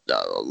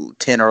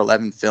 10 or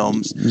 11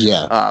 films.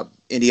 Yeah.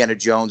 Indiana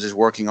Jones is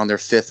working on their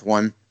 5th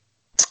one.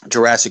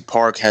 Jurassic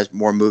Park has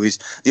more movies.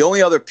 The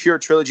only other pure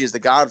trilogy is The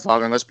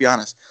Godfather, and let's be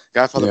honest,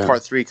 Godfather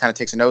Part 3 kind of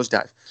takes a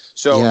nosedive.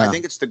 So I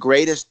think it's the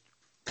greatest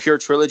pure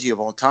trilogy of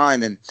all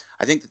time, and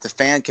I think that the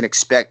fan can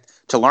expect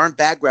to learn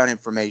background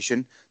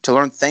information, to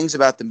learn things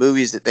about the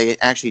movies that they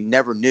actually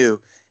never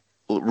knew,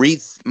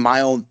 read my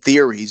own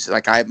theories.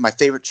 My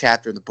favorite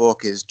chapter in the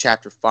book is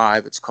chapter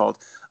 5. It's called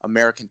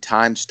American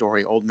Time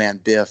Story, Old Man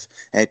Biff,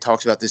 and it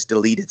talks about this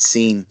deleted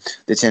scene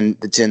that's in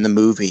the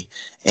movie,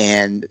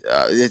 and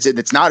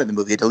it's not in the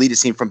movie. A deleted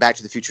scene from Back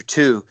to the Future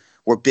 2,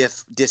 where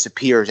Biff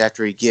disappears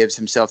after he gives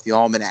himself the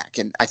almanac,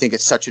 and I think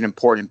it's such an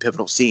important,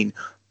 pivotal scene.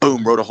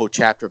 Boom, wrote a whole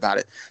chapter about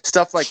it.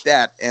 Stuff like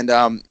that, and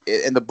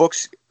the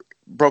book's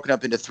broken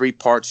up into 3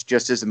 parts,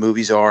 just as the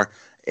movies are.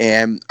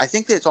 And I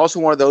think that it's also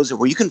one of those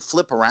where you can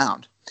flip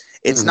around.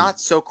 It's not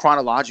so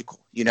chronological,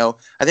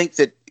 I think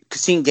that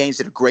Cassine Gaines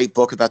did a great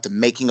book about the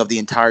making of the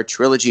entire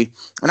trilogy.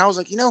 And I was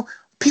like,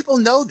 people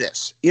know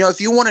this.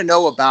 If you want to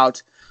know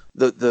about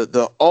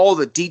the all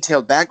the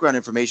detailed background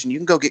information, you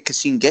can go get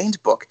Cassine Gaines'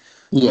 book.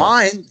 Yeah.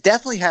 Mine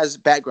definitely has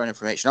background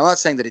information. I'm not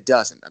saying that it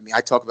doesn't. I mean,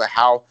 I talk about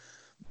how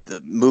the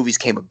movies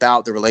came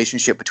about, the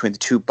relationship between the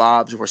 2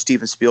 Bobs, where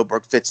Steven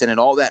Spielberg fits in, and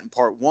all that in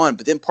part 1.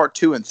 But then part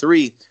 2 and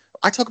 3,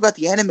 I talk about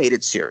the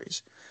animated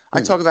series.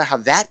 I talk about how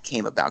that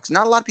came about, because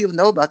not a lot of people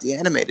know about the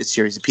animated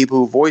series, the people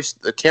who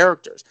voiced the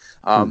characters,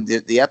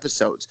 the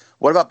episodes.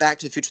 What about Back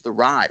to the Future, the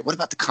ride? What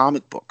about the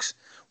comic books?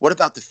 What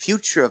about the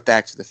future of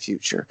Back to the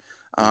Future?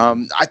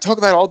 I talk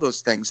about all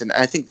those things, and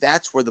I think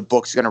that's where the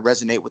book's going to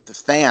resonate with the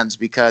fans,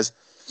 because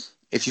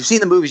if you've seen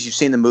the movies, you've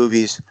seen the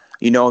movies,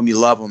 you know them, you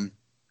love them,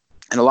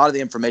 and a lot of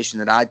the information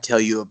that I tell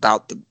you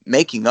about the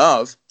making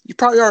of, you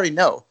probably already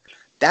know.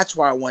 That's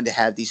why I wanted to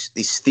have these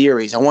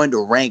theories. I wanted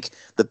to rank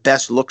the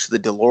best looks of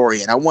the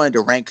DeLorean. I wanted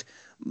to rank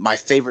my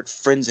favorite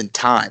friends in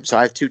time. So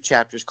I have 2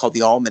 chapters called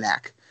The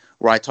Almanac,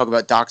 where I talk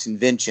about Doc's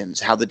inventions,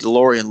 how the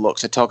DeLorean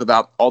looks. I talk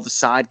about all the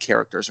side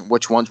characters and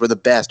which ones were the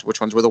best,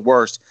 which ones were the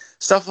worst,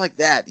 stuff like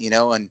that,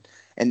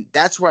 and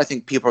that's where I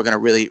think people are going to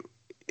really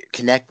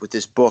connect with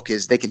this book,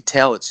 is they can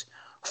tell it's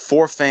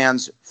for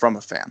fans from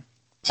a fan.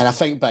 And I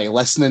think by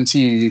listening to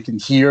you, you can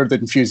hear the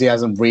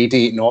enthusiasm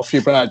radiating off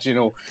you, Brad.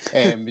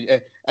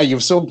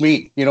 You've sold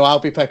me. I'll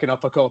be picking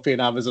up a copy on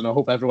Amazon. I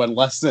hope everyone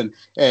listening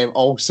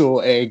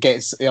also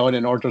gets on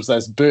and orders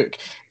this book.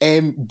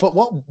 But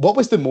what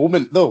was the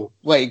moment, though?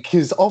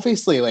 Because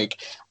obviously,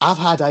 I've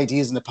had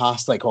ideas in the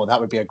past, oh,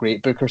 that would be a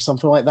great book or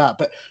something like that.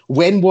 But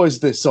when was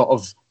the sort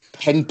of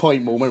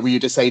pinpoint moment where you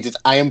decided,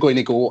 I am going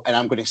to go and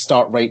I'm going to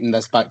start writing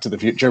this Back to the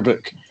Future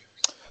book?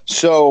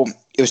 So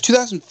it was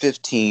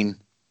 2015.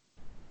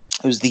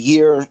 It was the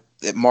year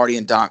that Marty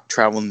and Doc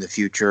traveled in the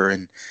future,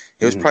 and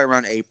it was probably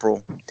around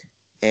April.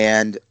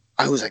 And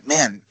I was like,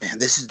 man,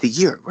 this is the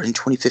year. We're in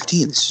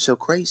 2015. This is so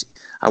crazy.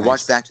 I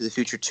watched Back to the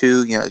Future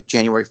 2,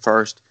 January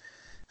 1st.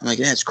 I'm like,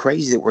 it's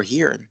crazy that we're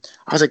here. And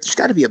I was like, there's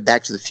got to be a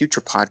Back to the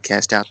Future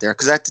podcast out there.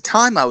 Because at the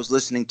time, I was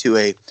listening to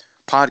a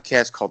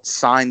podcast called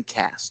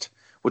Signcast,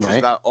 which was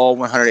about all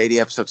 180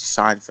 episodes of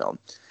Seinfeld.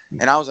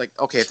 And I was like,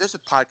 okay, if there's a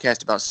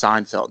podcast about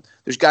Seinfeld,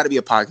 there's got to be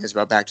a podcast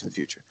about Back to the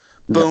Future.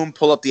 Boom,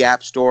 pull up the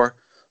App Store,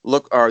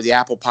 or the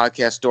Apple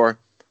Podcast Store,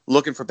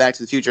 looking for Back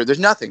to the Future. There's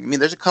nothing. I mean,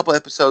 there's a couple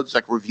episodes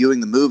reviewing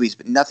the movies,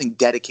 but nothing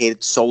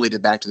dedicated solely to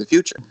Back to the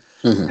Future.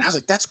 Mm-hmm. And I was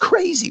like, that's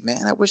crazy,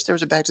 man. I wish there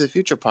was a Back to the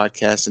Future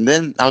podcast. And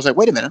then I was like,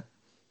 wait a minute.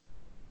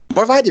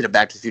 What if I did a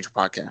Back to the Future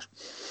podcast?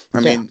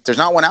 I mean, there's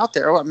not one out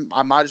there.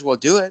 I might as well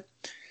do it.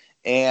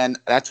 And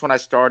that's when I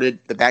started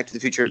the Back to the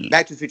Future, the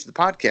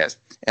podcast.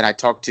 And I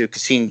talked to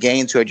Cassine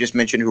Gaines, who I just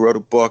mentioned, who wrote a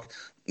book.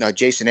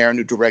 Jason Aaron,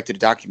 who directed a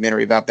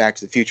documentary about Back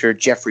to the Future,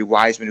 Jeffrey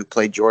Wiseman, who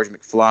played George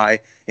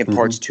McFly in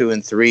parts 2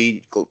 and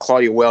 3,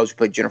 Claudia Wells, who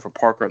played Jennifer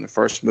Parker in the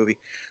first movie.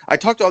 I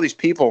talked to all these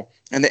people,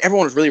 and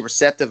everyone was really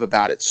receptive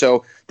about it.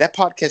 So that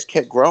podcast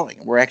kept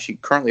growing. We're actually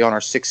currently on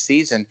our 6th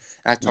season.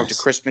 And I talked to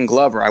Crispin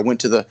Glover. I went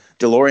to the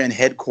DeLorean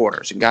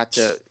headquarters and got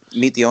to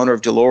meet the owner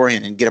of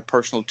DeLorean and get a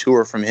personal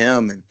tour from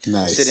him and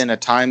sit in a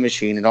time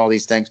machine and all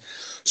these things.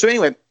 So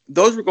anyway,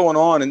 those were going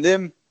on, and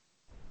then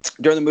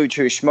during the movie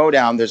Trivia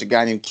Schmodown, there's a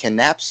guy named Ken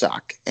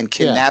Napzok. And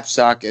Ken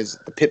Napzok is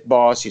the pit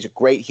boss. He's a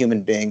great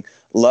human being.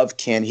 Love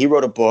Ken. He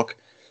wrote a book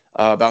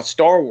about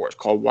Star Wars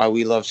called Why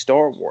We Love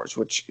Star Wars,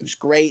 which was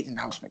great. And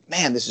I was like,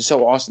 man, this is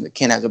so awesome that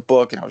Ken has a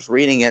book. And I was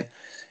reading it.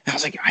 And I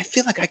was like, I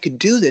feel like I could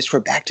do this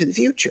for Back to the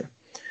Future.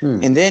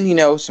 And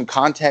then, some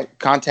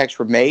contacts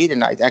were made.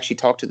 And I actually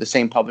talked to the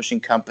same publishing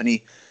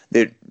company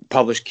that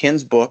published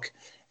Ken's book.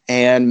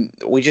 And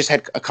we just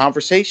had a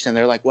conversation. And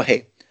they're like, well,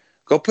 hey,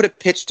 Go put a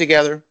pitch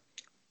together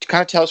to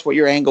kind of tell us what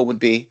your angle would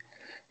be.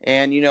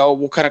 And,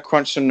 we'll kind of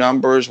crunch some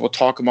numbers. We'll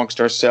talk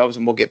amongst ourselves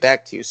and we'll get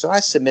back to you. So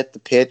I submit the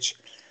pitch,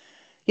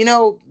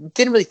 didn't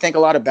really think a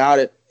lot about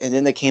it. And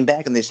then they came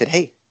back and they said,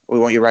 hey, we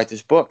want you to write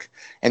this book.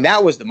 And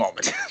that was the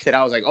moment that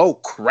I was like, oh,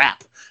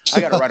 crap. I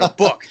got to write a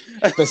book.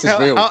 This is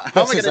real. How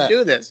am I going to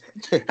do this?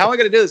 How am I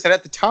going to do this? And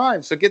at the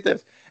time, so get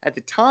this, at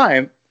the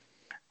time,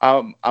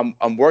 I'm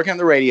working on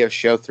the radio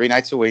show 3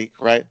 nights a week,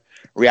 right?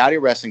 Reality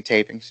wrestling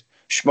tapings,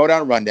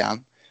 Schmodown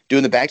Rundown,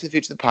 doing the Back to the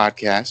Future the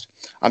podcast.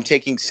 I'm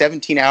taking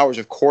 17 hours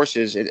of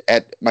courses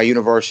at my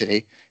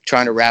university,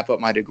 trying to wrap up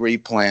my degree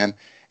plan,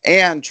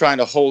 and trying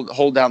to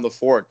hold down the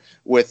fort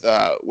with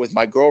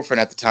my girlfriend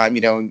at the time,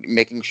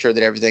 making sure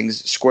that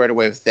everything's squared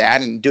away with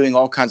that, and doing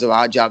all kinds of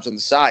odd jobs on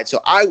the side.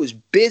 So I was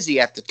busy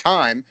at the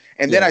time,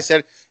 and then I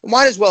said,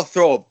 might as well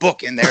throw a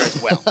book in there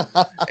as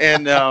well.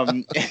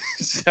 And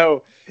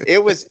so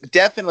it was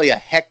definitely a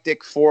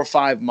hectic 4 or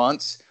 5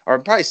 months, or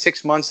probably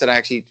 6 months that I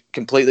actually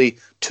completely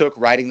took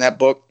writing that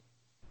book.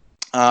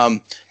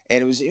 And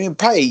it was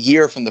probably a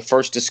year from the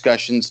first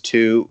discussions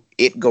to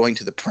it going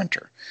to the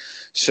printer.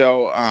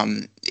 So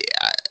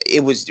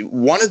it was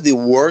one of the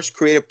worst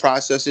creative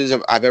processes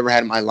I've ever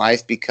had in my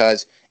life,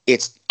 because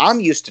I'm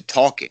used to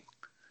talking,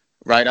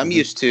 right? I'm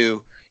used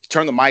to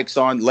turn the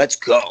mics on, let's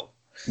go.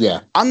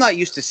 Yeah. I'm not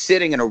used to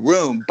sitting in a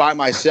room by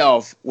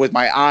myself with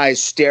my eyes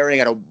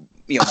staring at a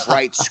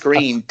bright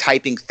screen,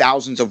 typing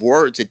thousands of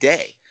words a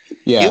day.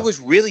 Yeah. It was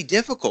really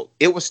difficult.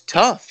 It was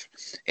tough.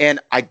 And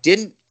I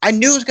knew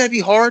it was going to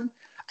be hard.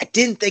 I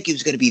didn't think it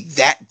was going to be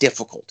that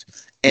difficult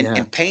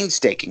and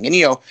painstaking. And,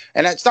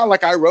 and it's not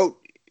like I wrote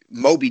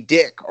Moby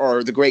Dick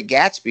or The Great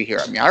Gatsby here.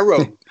 I mean, I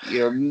wrote,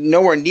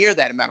 nowhere near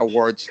that amount of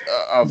words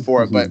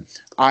for it, but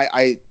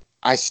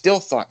I still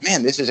thought,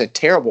 man, this is a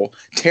terrible,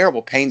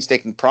 terrible,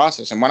 painstaking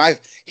process. And when I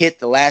hit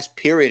the last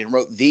period and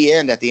wrote the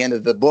end at the end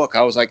of the book,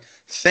 I was like,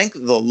 thank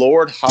the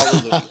Lord,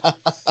 hallelujah,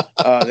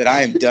 that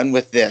I am done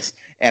with this.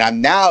 And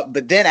I'm now,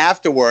 but then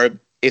afterward,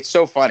 it's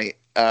so funny.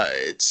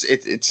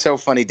 It's so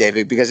funny,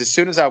 David, because as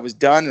soon as I was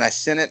done and I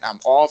sent it, I'm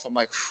off. I'm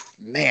like,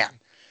 man.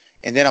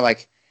 And then I'm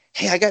like,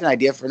 hey, I got an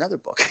idea for another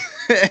book.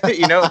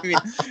 And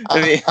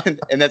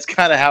that's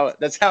kind of how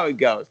it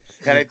goes.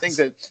 And I think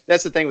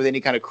that's the thing with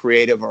any kind of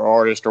creative or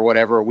artist or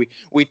whatever.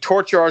 We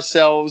torture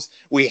ourselves,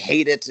 we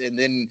hate it, and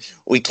then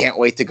we can't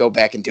wait to go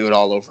back and do it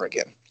all over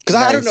again. Because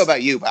I don't know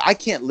about you, but I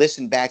can't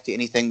listen back to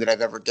anything that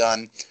I've ever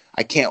done.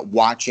 I can't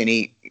watch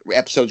any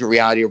episodes of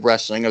Reality of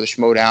Wrestling or the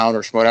Schmodown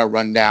or Schmodown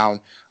Rundown.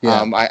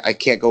 Yeah. I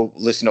can't go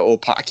listen to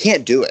old I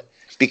can't do it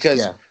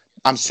because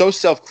I'm so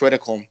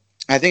self-critical.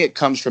 I think it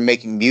comes from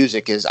making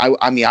music. I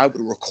would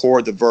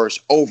record the verse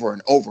over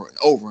and over and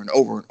over and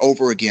over and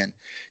over again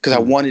because I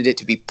wanted it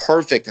to be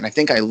perfect. And I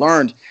think I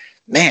learned,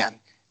 man,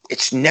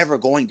 it's never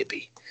going to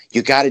be.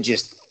 You got to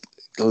just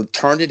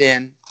turn it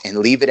in and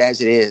leave it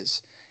as it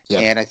is. Yeah.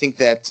 And I think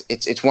that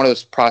it's one of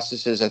those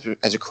processes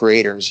as a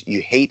creator.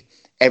 You hate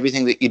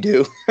everything that you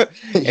do,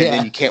 and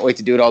then you can't wait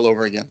to do it all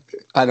over again.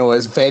 I know,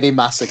 it's very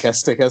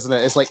masochistic, isn't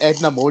it? It's like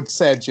Edna Mode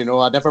said,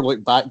 I never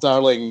look back,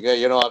 darling.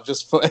 I've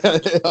just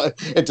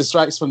it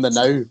distracts from the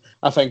now,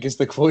 I think is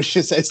the quote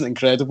she says. It's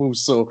incredible.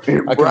 So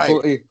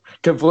I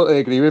completely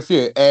agree with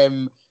you.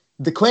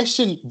 The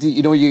question,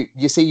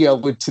 you say you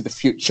allude to the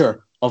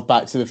future of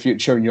Back to the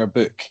Future in your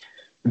book.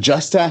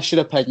 Just to ask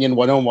your opinion,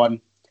 one-on-one,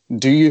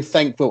 do you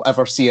think we'll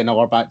ever see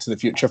another Back to the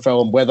Future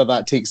film, whether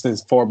that takes the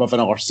form of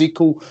another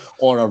sequel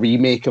or a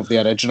remake of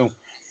the original?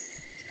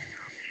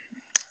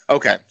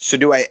 Okay, so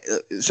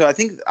I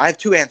think I have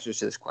two answers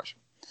to this question.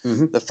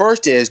 Mm-hmm. The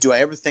first is, do I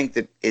ever think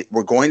that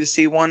we're going to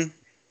see one?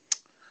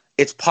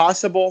 It's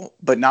possible,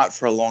 but not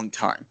for a long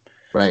time.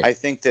 Right. I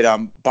think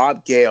that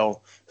Bob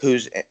Gale,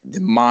 who's the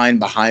mind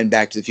behind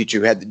Back to the Future,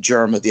 who had the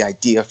germ of the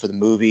idea for the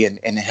movie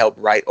and helped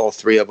write all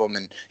three of them,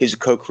 and he's a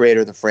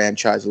co-creator of the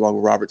franchise along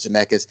with Robert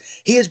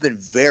Zemeckis. He has been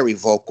very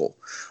vocal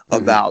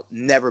about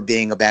never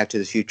being a Back to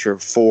the Future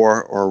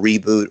 4 or a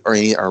reboot or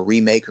a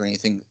remake or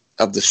anything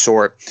of the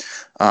sort.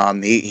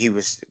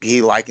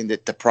 He likened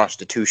it to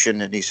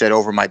prostitution, and he said,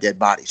 "Over my dead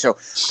body." So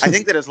I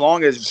think that as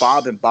long as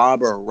Bob and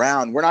Bob are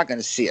around, we're not going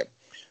to see it.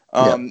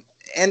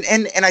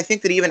 And I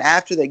think that even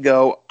after they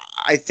go,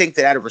 I think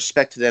that out of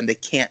respect to them, they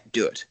can't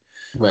do it.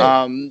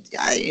 Right.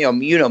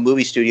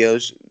 Movie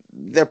studios,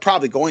 they're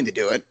probably going to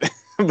do it.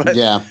 But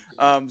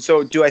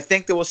so do I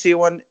think that we'll see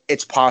one?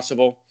 It's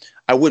possible.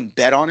 I wouldn't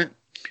bet on it.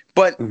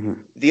 But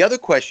the other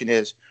question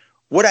is,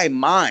 would I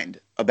mind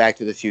a Back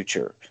to the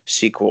Future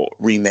sequel,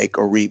 remake,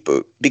 or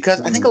reboot?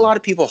 Because I think a lot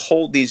of people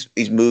hold these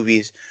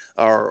movies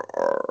or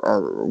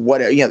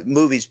whatever,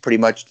 movies pretty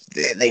much,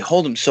 they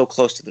hold them so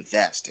close to the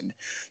vest, and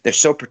they're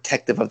so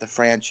protective of the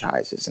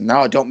franchises. And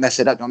no, don't mess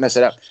it up, don't mess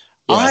it up.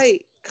 Yeah. I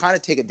kind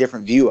of take a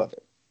different view of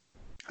it.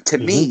 To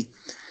me,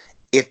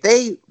 if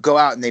they go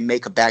out and they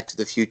make a Back to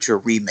the Future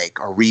remake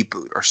or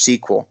reboot or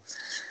sequel,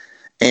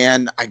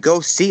 and I go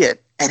see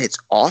it, and it's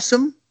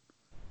awesome,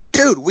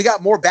 dude, we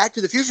got more Back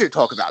to the Future to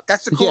talk about.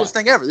 That's the coolest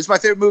thing ever. This is my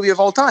favorite movie of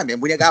all time,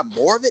 and we got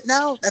more of it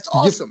now. That's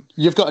awesome.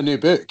 You've got a new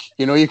book.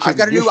 You know, I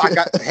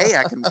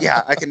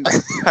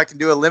can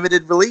do a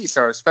limited release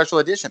or a special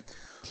edition.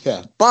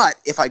 Yeah. But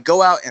if I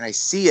go out and I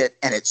see it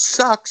and it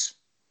sucks,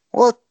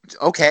 well,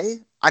 okay,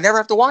 I never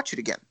have to watch it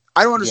again.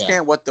 I don't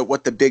understand what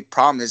the big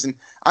problem is, and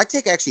I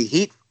take actually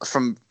heat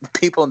from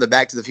people in the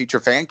Back to the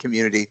Future fan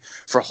community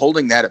for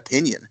holding that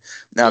opinion.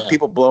 Now,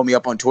 people blow me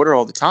up on Twitter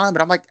all the time,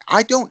 but I'm like,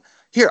 I'm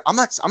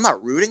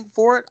not rooting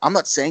for it. I'm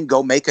not saying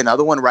go make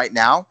another one right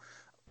now.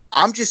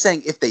 I'm just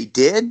saying if they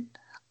did,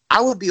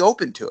 I would be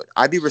open to it.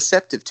 I'd be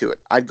receptive to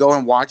it. I'd go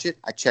and watch it.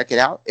 I'd check it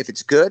out. If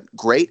it's good,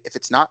 great. If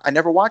it's not, I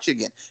never watch it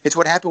again. It's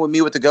what happened with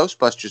me with the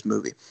Ghostbusters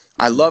movie.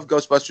 I love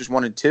Ghostbusters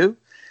 1 and 2.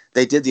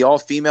 They did the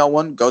all-female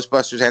one,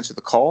 Ghostbusters Answer the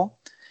Call.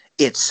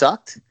 It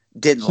sucked.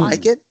 Didn't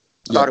like it.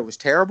 Thought it was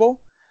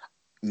terrible.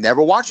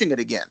 Never watching it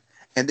again.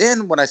 And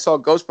then when I saw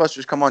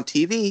Ghostbusters come on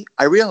TV,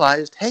 I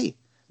realized, hey,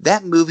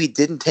 that movie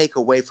didn't take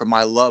away from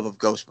my love of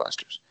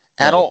Ghostbusters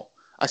at all.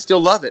 I still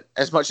love it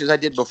as much as I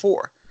did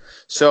before.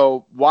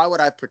 So why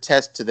would I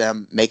protest to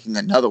them making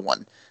another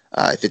one?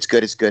 If it's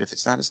good, it's good. If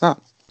it's not, it's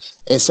not.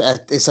 It's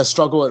a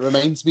struggle. It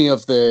reminds me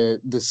of the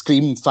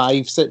Scream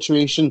 5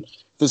 situation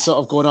that's sort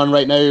of going on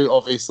right now.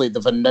 Obviously,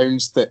 they've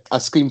announced that a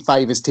Scream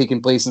 5 is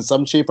taking place in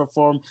some shape or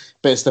form,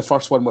 but it's the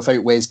first one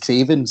without Wes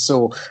Craven.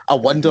 So I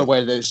wonder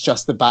whether it's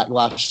just the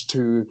backlash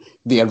to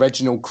the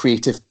original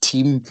creative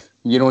team,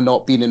 you know,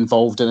 not being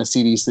involved in a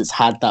series that's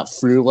had that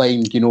through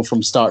line, you know,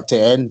 from start to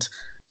end.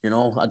 You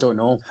know, I don't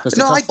know.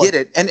 No, I get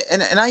it. And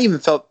I even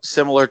felt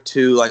similar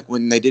to like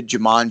when they did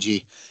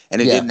Jumanji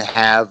and it didn't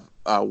have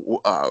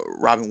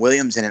Robin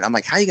Williams in it. I'm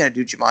like, how are you going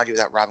to do Jumanji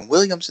without Robin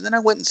Williams? And then I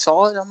went and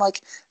saw it. And I'm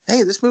like,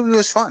 hey, this movie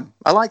was fun.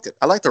 I liked it.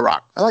 I like The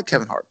Rock. I like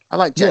Kevin Hart. I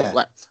like Jack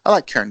Black. I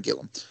like Karen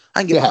Gillan. I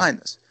can get behind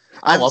this.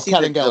 I love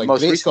Karen Gillan. Most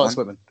Great recent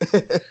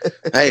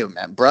Scotswoman. Hey,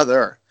 man,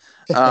 brother.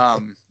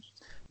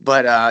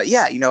 But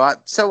you know, I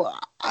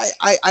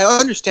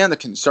understand the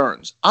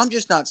concerns. I'm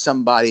just not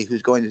somebody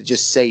who's going to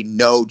just say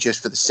no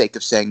just for the sake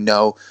of saying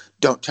no.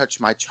 Don't touch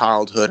my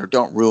childhood or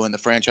don't ruin the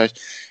franchise,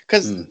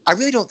 because I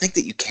really don't think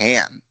that you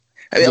can.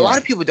 I mean, a lot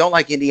of people don't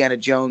like Indiana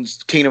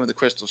Jones, Kingdom of the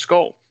Crystal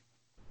Skull,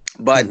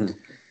 but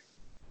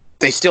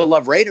they still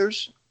love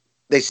Raiders.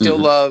 They still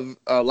love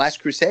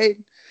Last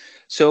Crusade.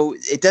 So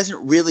it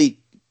doesn't really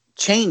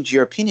change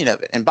your opinion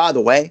of it. And by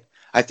the way,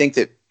 I think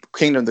that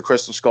Kingdom of the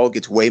Crystal Skull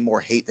gets way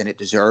more hate than it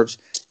deserves.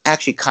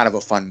 Actually kind of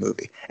a fun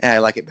movie, and I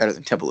like it better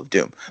than Temple of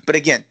Doom. But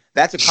again,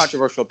 that's a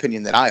controversial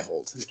opinion that I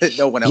hold, that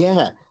no one else.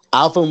 Yeah,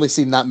 I've only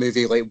seen that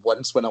movie like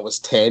once when I was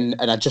 10,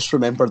 and I just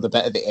remember the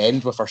bit at the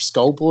end with her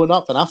skull blowing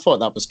up, and I thought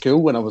that was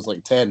cool when I was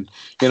like 10.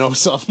 You know,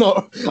 so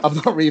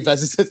I've not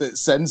revisited it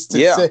since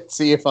to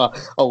see if I'll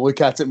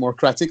look at it more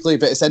critically.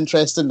 But it's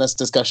interesting, this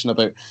discussion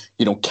about,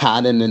 you know,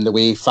 canon and the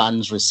way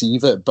fans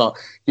receive it. But,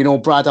 you know,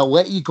 Brad, I'll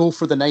let you go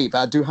for the night, but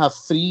I do have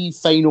 3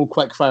 final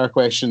quickfire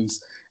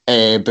questions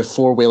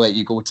before we let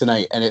you go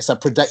tonight, and it's a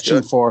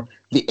prediction for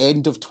the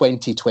end of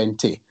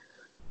 2020.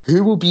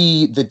 Who will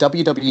be the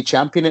WWE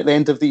champion at the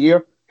end of the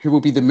year? Who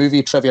will be the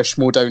Movie Trivia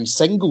Schmoedown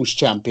singles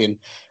champion?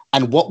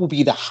 And what will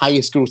be the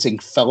highest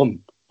grossing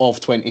film of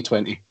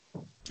 2020?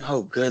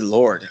 Oh, good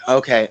Lord.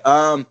 Okay.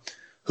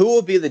 Who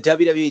will be the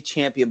WWE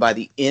champion by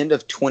the end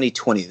of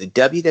 2020? The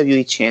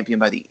WWE champion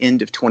by the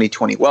end of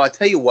 2020. Well, I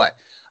tell you what,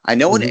 I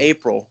know in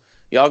April,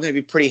 y'all going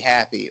to be pretty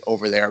happy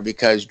over there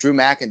because Drew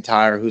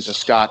McIntyre, who's a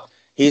Scot,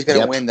 he's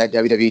going to win that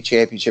WWE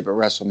championship at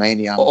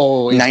WrestleMania.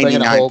 I'm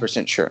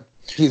 99% sure.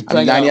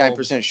 I'm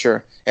 99%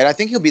 sure. And I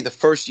think he'll be the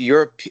first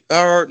European.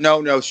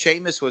 No.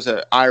 Sheamus was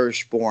an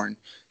Irish-born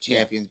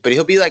champion. But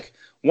he'll be like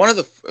one of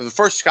the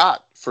first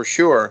Scot, for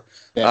sure,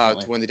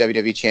 to win the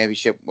WWE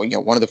championship. Well, you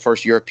know, one of the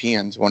first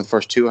Europeans, one of the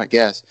first 2, I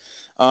guess.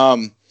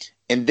 And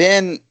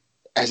then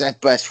as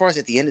far as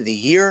at the end of the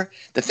year,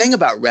 the thing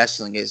about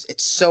wrestling is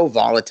it's so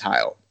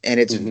volatile. And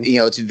it's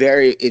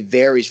it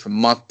varies from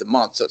month to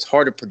month. So it's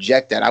hard to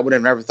project that. I would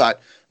have never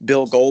thought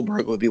Bill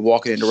Goldberg would be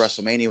walking into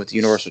WrestleMania with the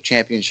Universal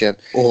Championship.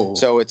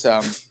 So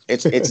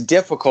it's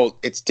difficult.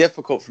 It's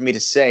difficult for me to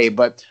say,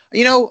 but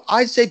you know,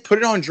 I'd say put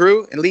it on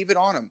Drew and leave it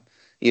on him.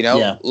 You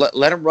know,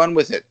 let him run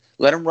with it.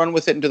 Let him run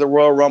with it into the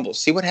Royal Rumble.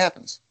 See what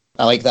happens.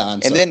 I like that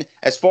answer. And then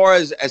as far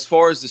as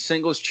the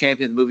singles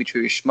champion, the Movie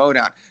Trivia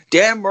Schmoedown,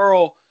 Dan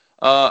Murrell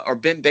or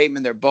Ben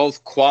Bateman, they're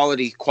both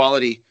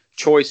quality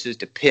choices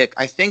to pick.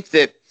 I think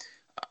that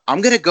I'm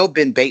going to go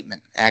Ben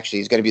Bateman, actually.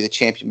 He's going to be the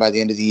champion by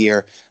the end of the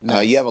year.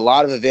 Nice. You have a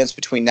lot of events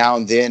between now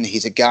and then.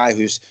 He's a guy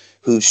who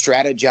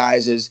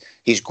strategizes.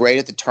 He's great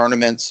at the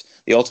tournaments.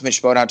 The Ultimate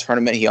Schmoedown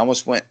tournament,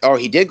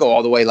 he did go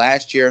all the way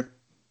last year.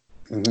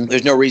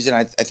 There's no reason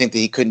I think that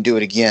he couldn't do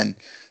it again.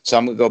 So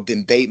I'm going to go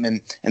Ben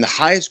Bateman. And the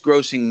highest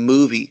grossing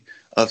movie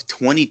of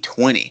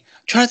 2020. I'm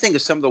trying to think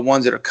of some of the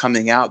ones that are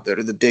coming out that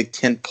are the big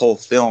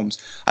tentpole films.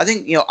 I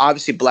think, you know,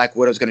 obviously Black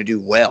Widow is going to do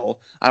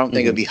well. I don't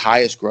think it'll be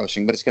highest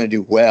grossing, but it's going to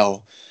do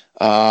well.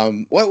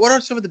 What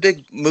are some of the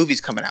big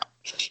movies coming out?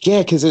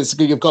 Yeah, because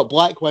you've got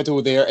Black Widow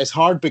there. It's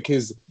hard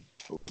because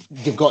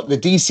you've got the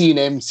DC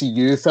and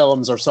MCU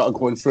films are sort of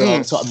going through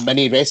a sort of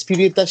mini rest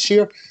period this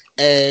year.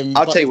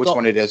 I'll tell you which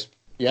one it is.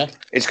 Yeah,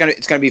 it's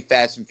gonna be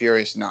Fast and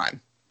Furious 9.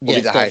 Will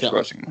be the highest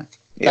grossing one.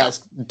 Yeah. That's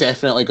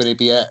definitely going to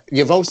be it.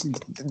 You've also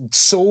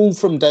Soul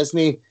from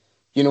Disney.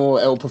 You know,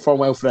 it'll perform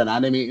well for an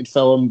animated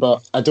film,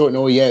 but I don't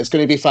know. Yeah, it's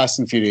going to be Fast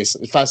and Furious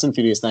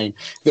 9.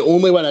 The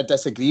only one I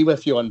disagree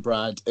with you on,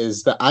 Brad,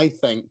 is that I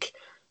think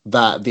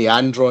that the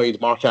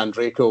android Mark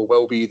Andreyko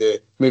will be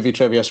the Movie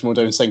Trivia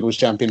Schmoedown singles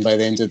champion by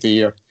the end of the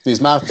year. He's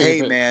my favorite.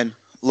 Hey, man,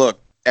 look,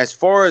 as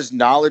far as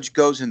knowledge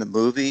goes in the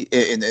movie,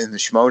 in the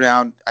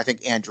Schmoedown, I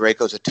think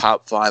Andreyko's a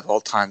top 5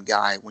 all-time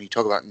guy when you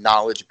talk about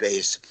knowledge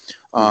base.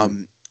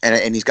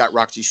 And he's got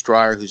Roxy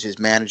Stryer, who's his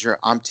manager.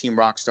 I'm Team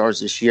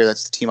Rockstars this year.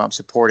 That's the team I'm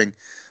supporting.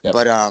 Yep.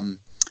 But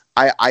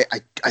I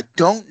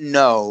don't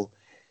know.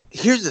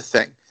 Here's the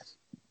thing.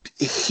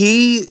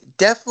 He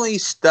definitely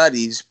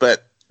studies,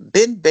 but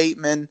Ben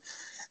Bateman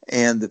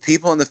and the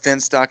people in the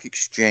Finstock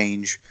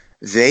Exchange,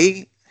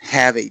 they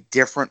have a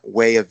different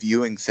way of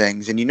viewing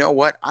things. And you know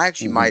what? I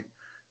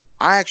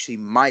actually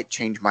might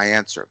change my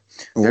answer.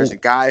 Ooh. There's a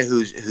guy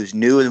who's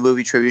new in the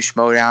Movie Trivia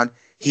Schmoedown.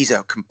 He's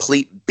a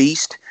complete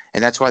beast.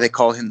 And that's why they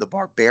call him the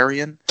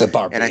Barbarian.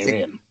 And I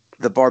think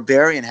the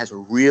Barbarian has a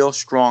real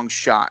strong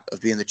shot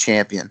of being the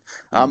champion.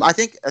 I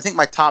think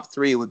my top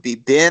 3 would be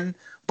Ben,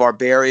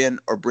 Barbarian,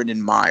 or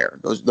Brendan Meyer.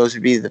 Those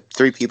would be the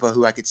 3 people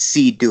who I could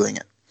see doing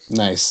it.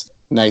 Nice.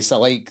 I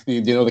like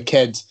the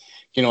kid.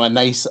 You know, a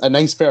nice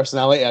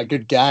personality, a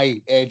good guy,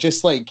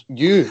 just like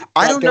you.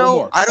 I don't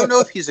know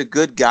if he's a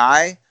good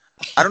guy.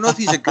 I don't know if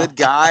he's a good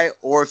guy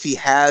or if he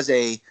has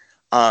a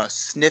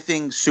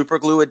sniffing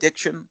superglue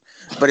addiction.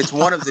 But it's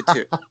one of the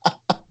two.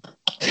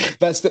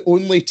 That's the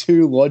only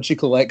 2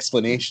 logical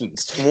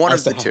explanations. One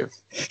of the 2.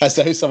 As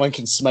to how someone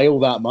can smile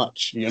that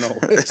much, you know.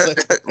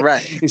 Like,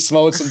 right. He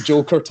smelled some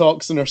Joker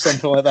toxin or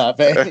something like that.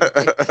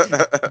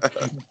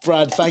 But,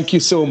 Brad, thank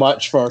you so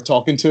much for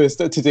talking to us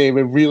today.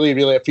 We really,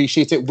 really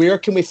appreciate it. Where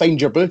can we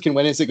find your book and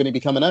when is it going to be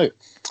coming out?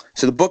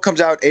 So the book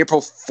comes out April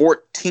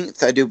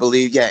 14th, I do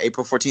believe. Yeah,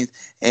 April 14th.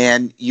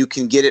 And you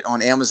can get it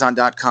on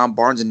Amazon.com,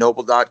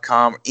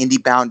 BarnesandNoble.com,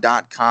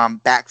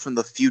 IndieBound.com,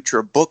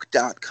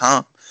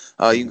 BackFromTheFutureBook.com.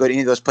 You can go to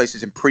any of those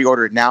places and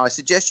pre-order it now. I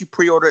suggest you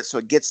pre-order it so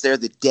it gets there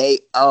the day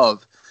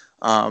of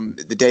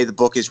the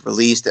book is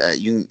released.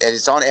 And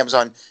it's on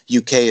Amazon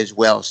UK as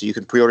well, so you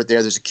can pre-order it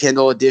there. There's a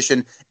Kindle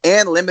edition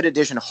and limited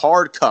edition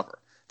hardcover.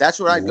 That's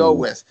what I'd go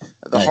with.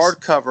 The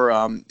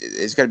hardcover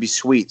is going to be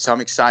sweet, so I'm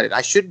excited.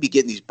 I should be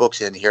getting these books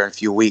in here in a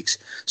few weeks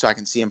so I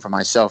can see them for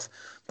myself.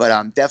 But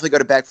definitely go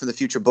to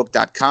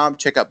backfromthefuturebook.com.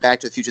 Check out Back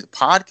to the Future, the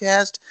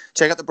podcast.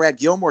 Check out the Brad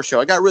Gilmore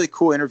Show. I got really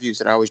cool interviews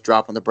that I always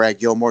drop on the Brad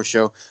Gilmore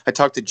Show. I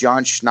talked to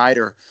John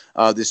Schneider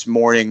this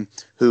morning,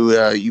 who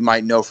you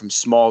might know from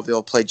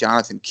Smallville, played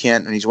Jonathan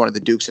Kent, and he's one of the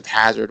Dukes of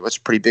Hazzard. It's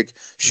a pretty big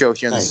show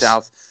here in the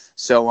South.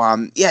 So,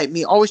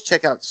 always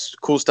check out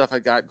cool stuff I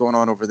got going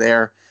on over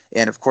there.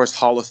 And, of course,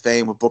 Hall of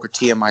Fame with Booker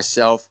T and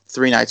myself,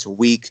 3 nights a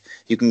week.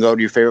 You can go to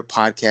your favorite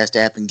podcast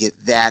app and get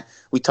that.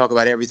 We talk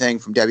about everything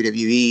from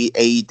WWE,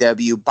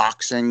 AEW,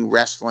 boxing,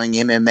 wrestling,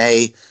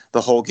 MMA,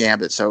 the whole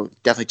gambit. So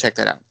definitely check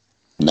that out.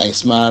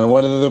 Nice, man.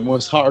 One of the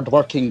most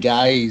hardworking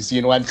guys,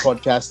 in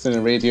podcasting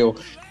and radio.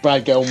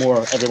 Brad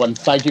Gilmore, everyone.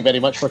 Thank you very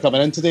much for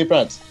coming in today,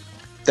 Brad.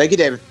 Thank you,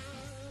 David.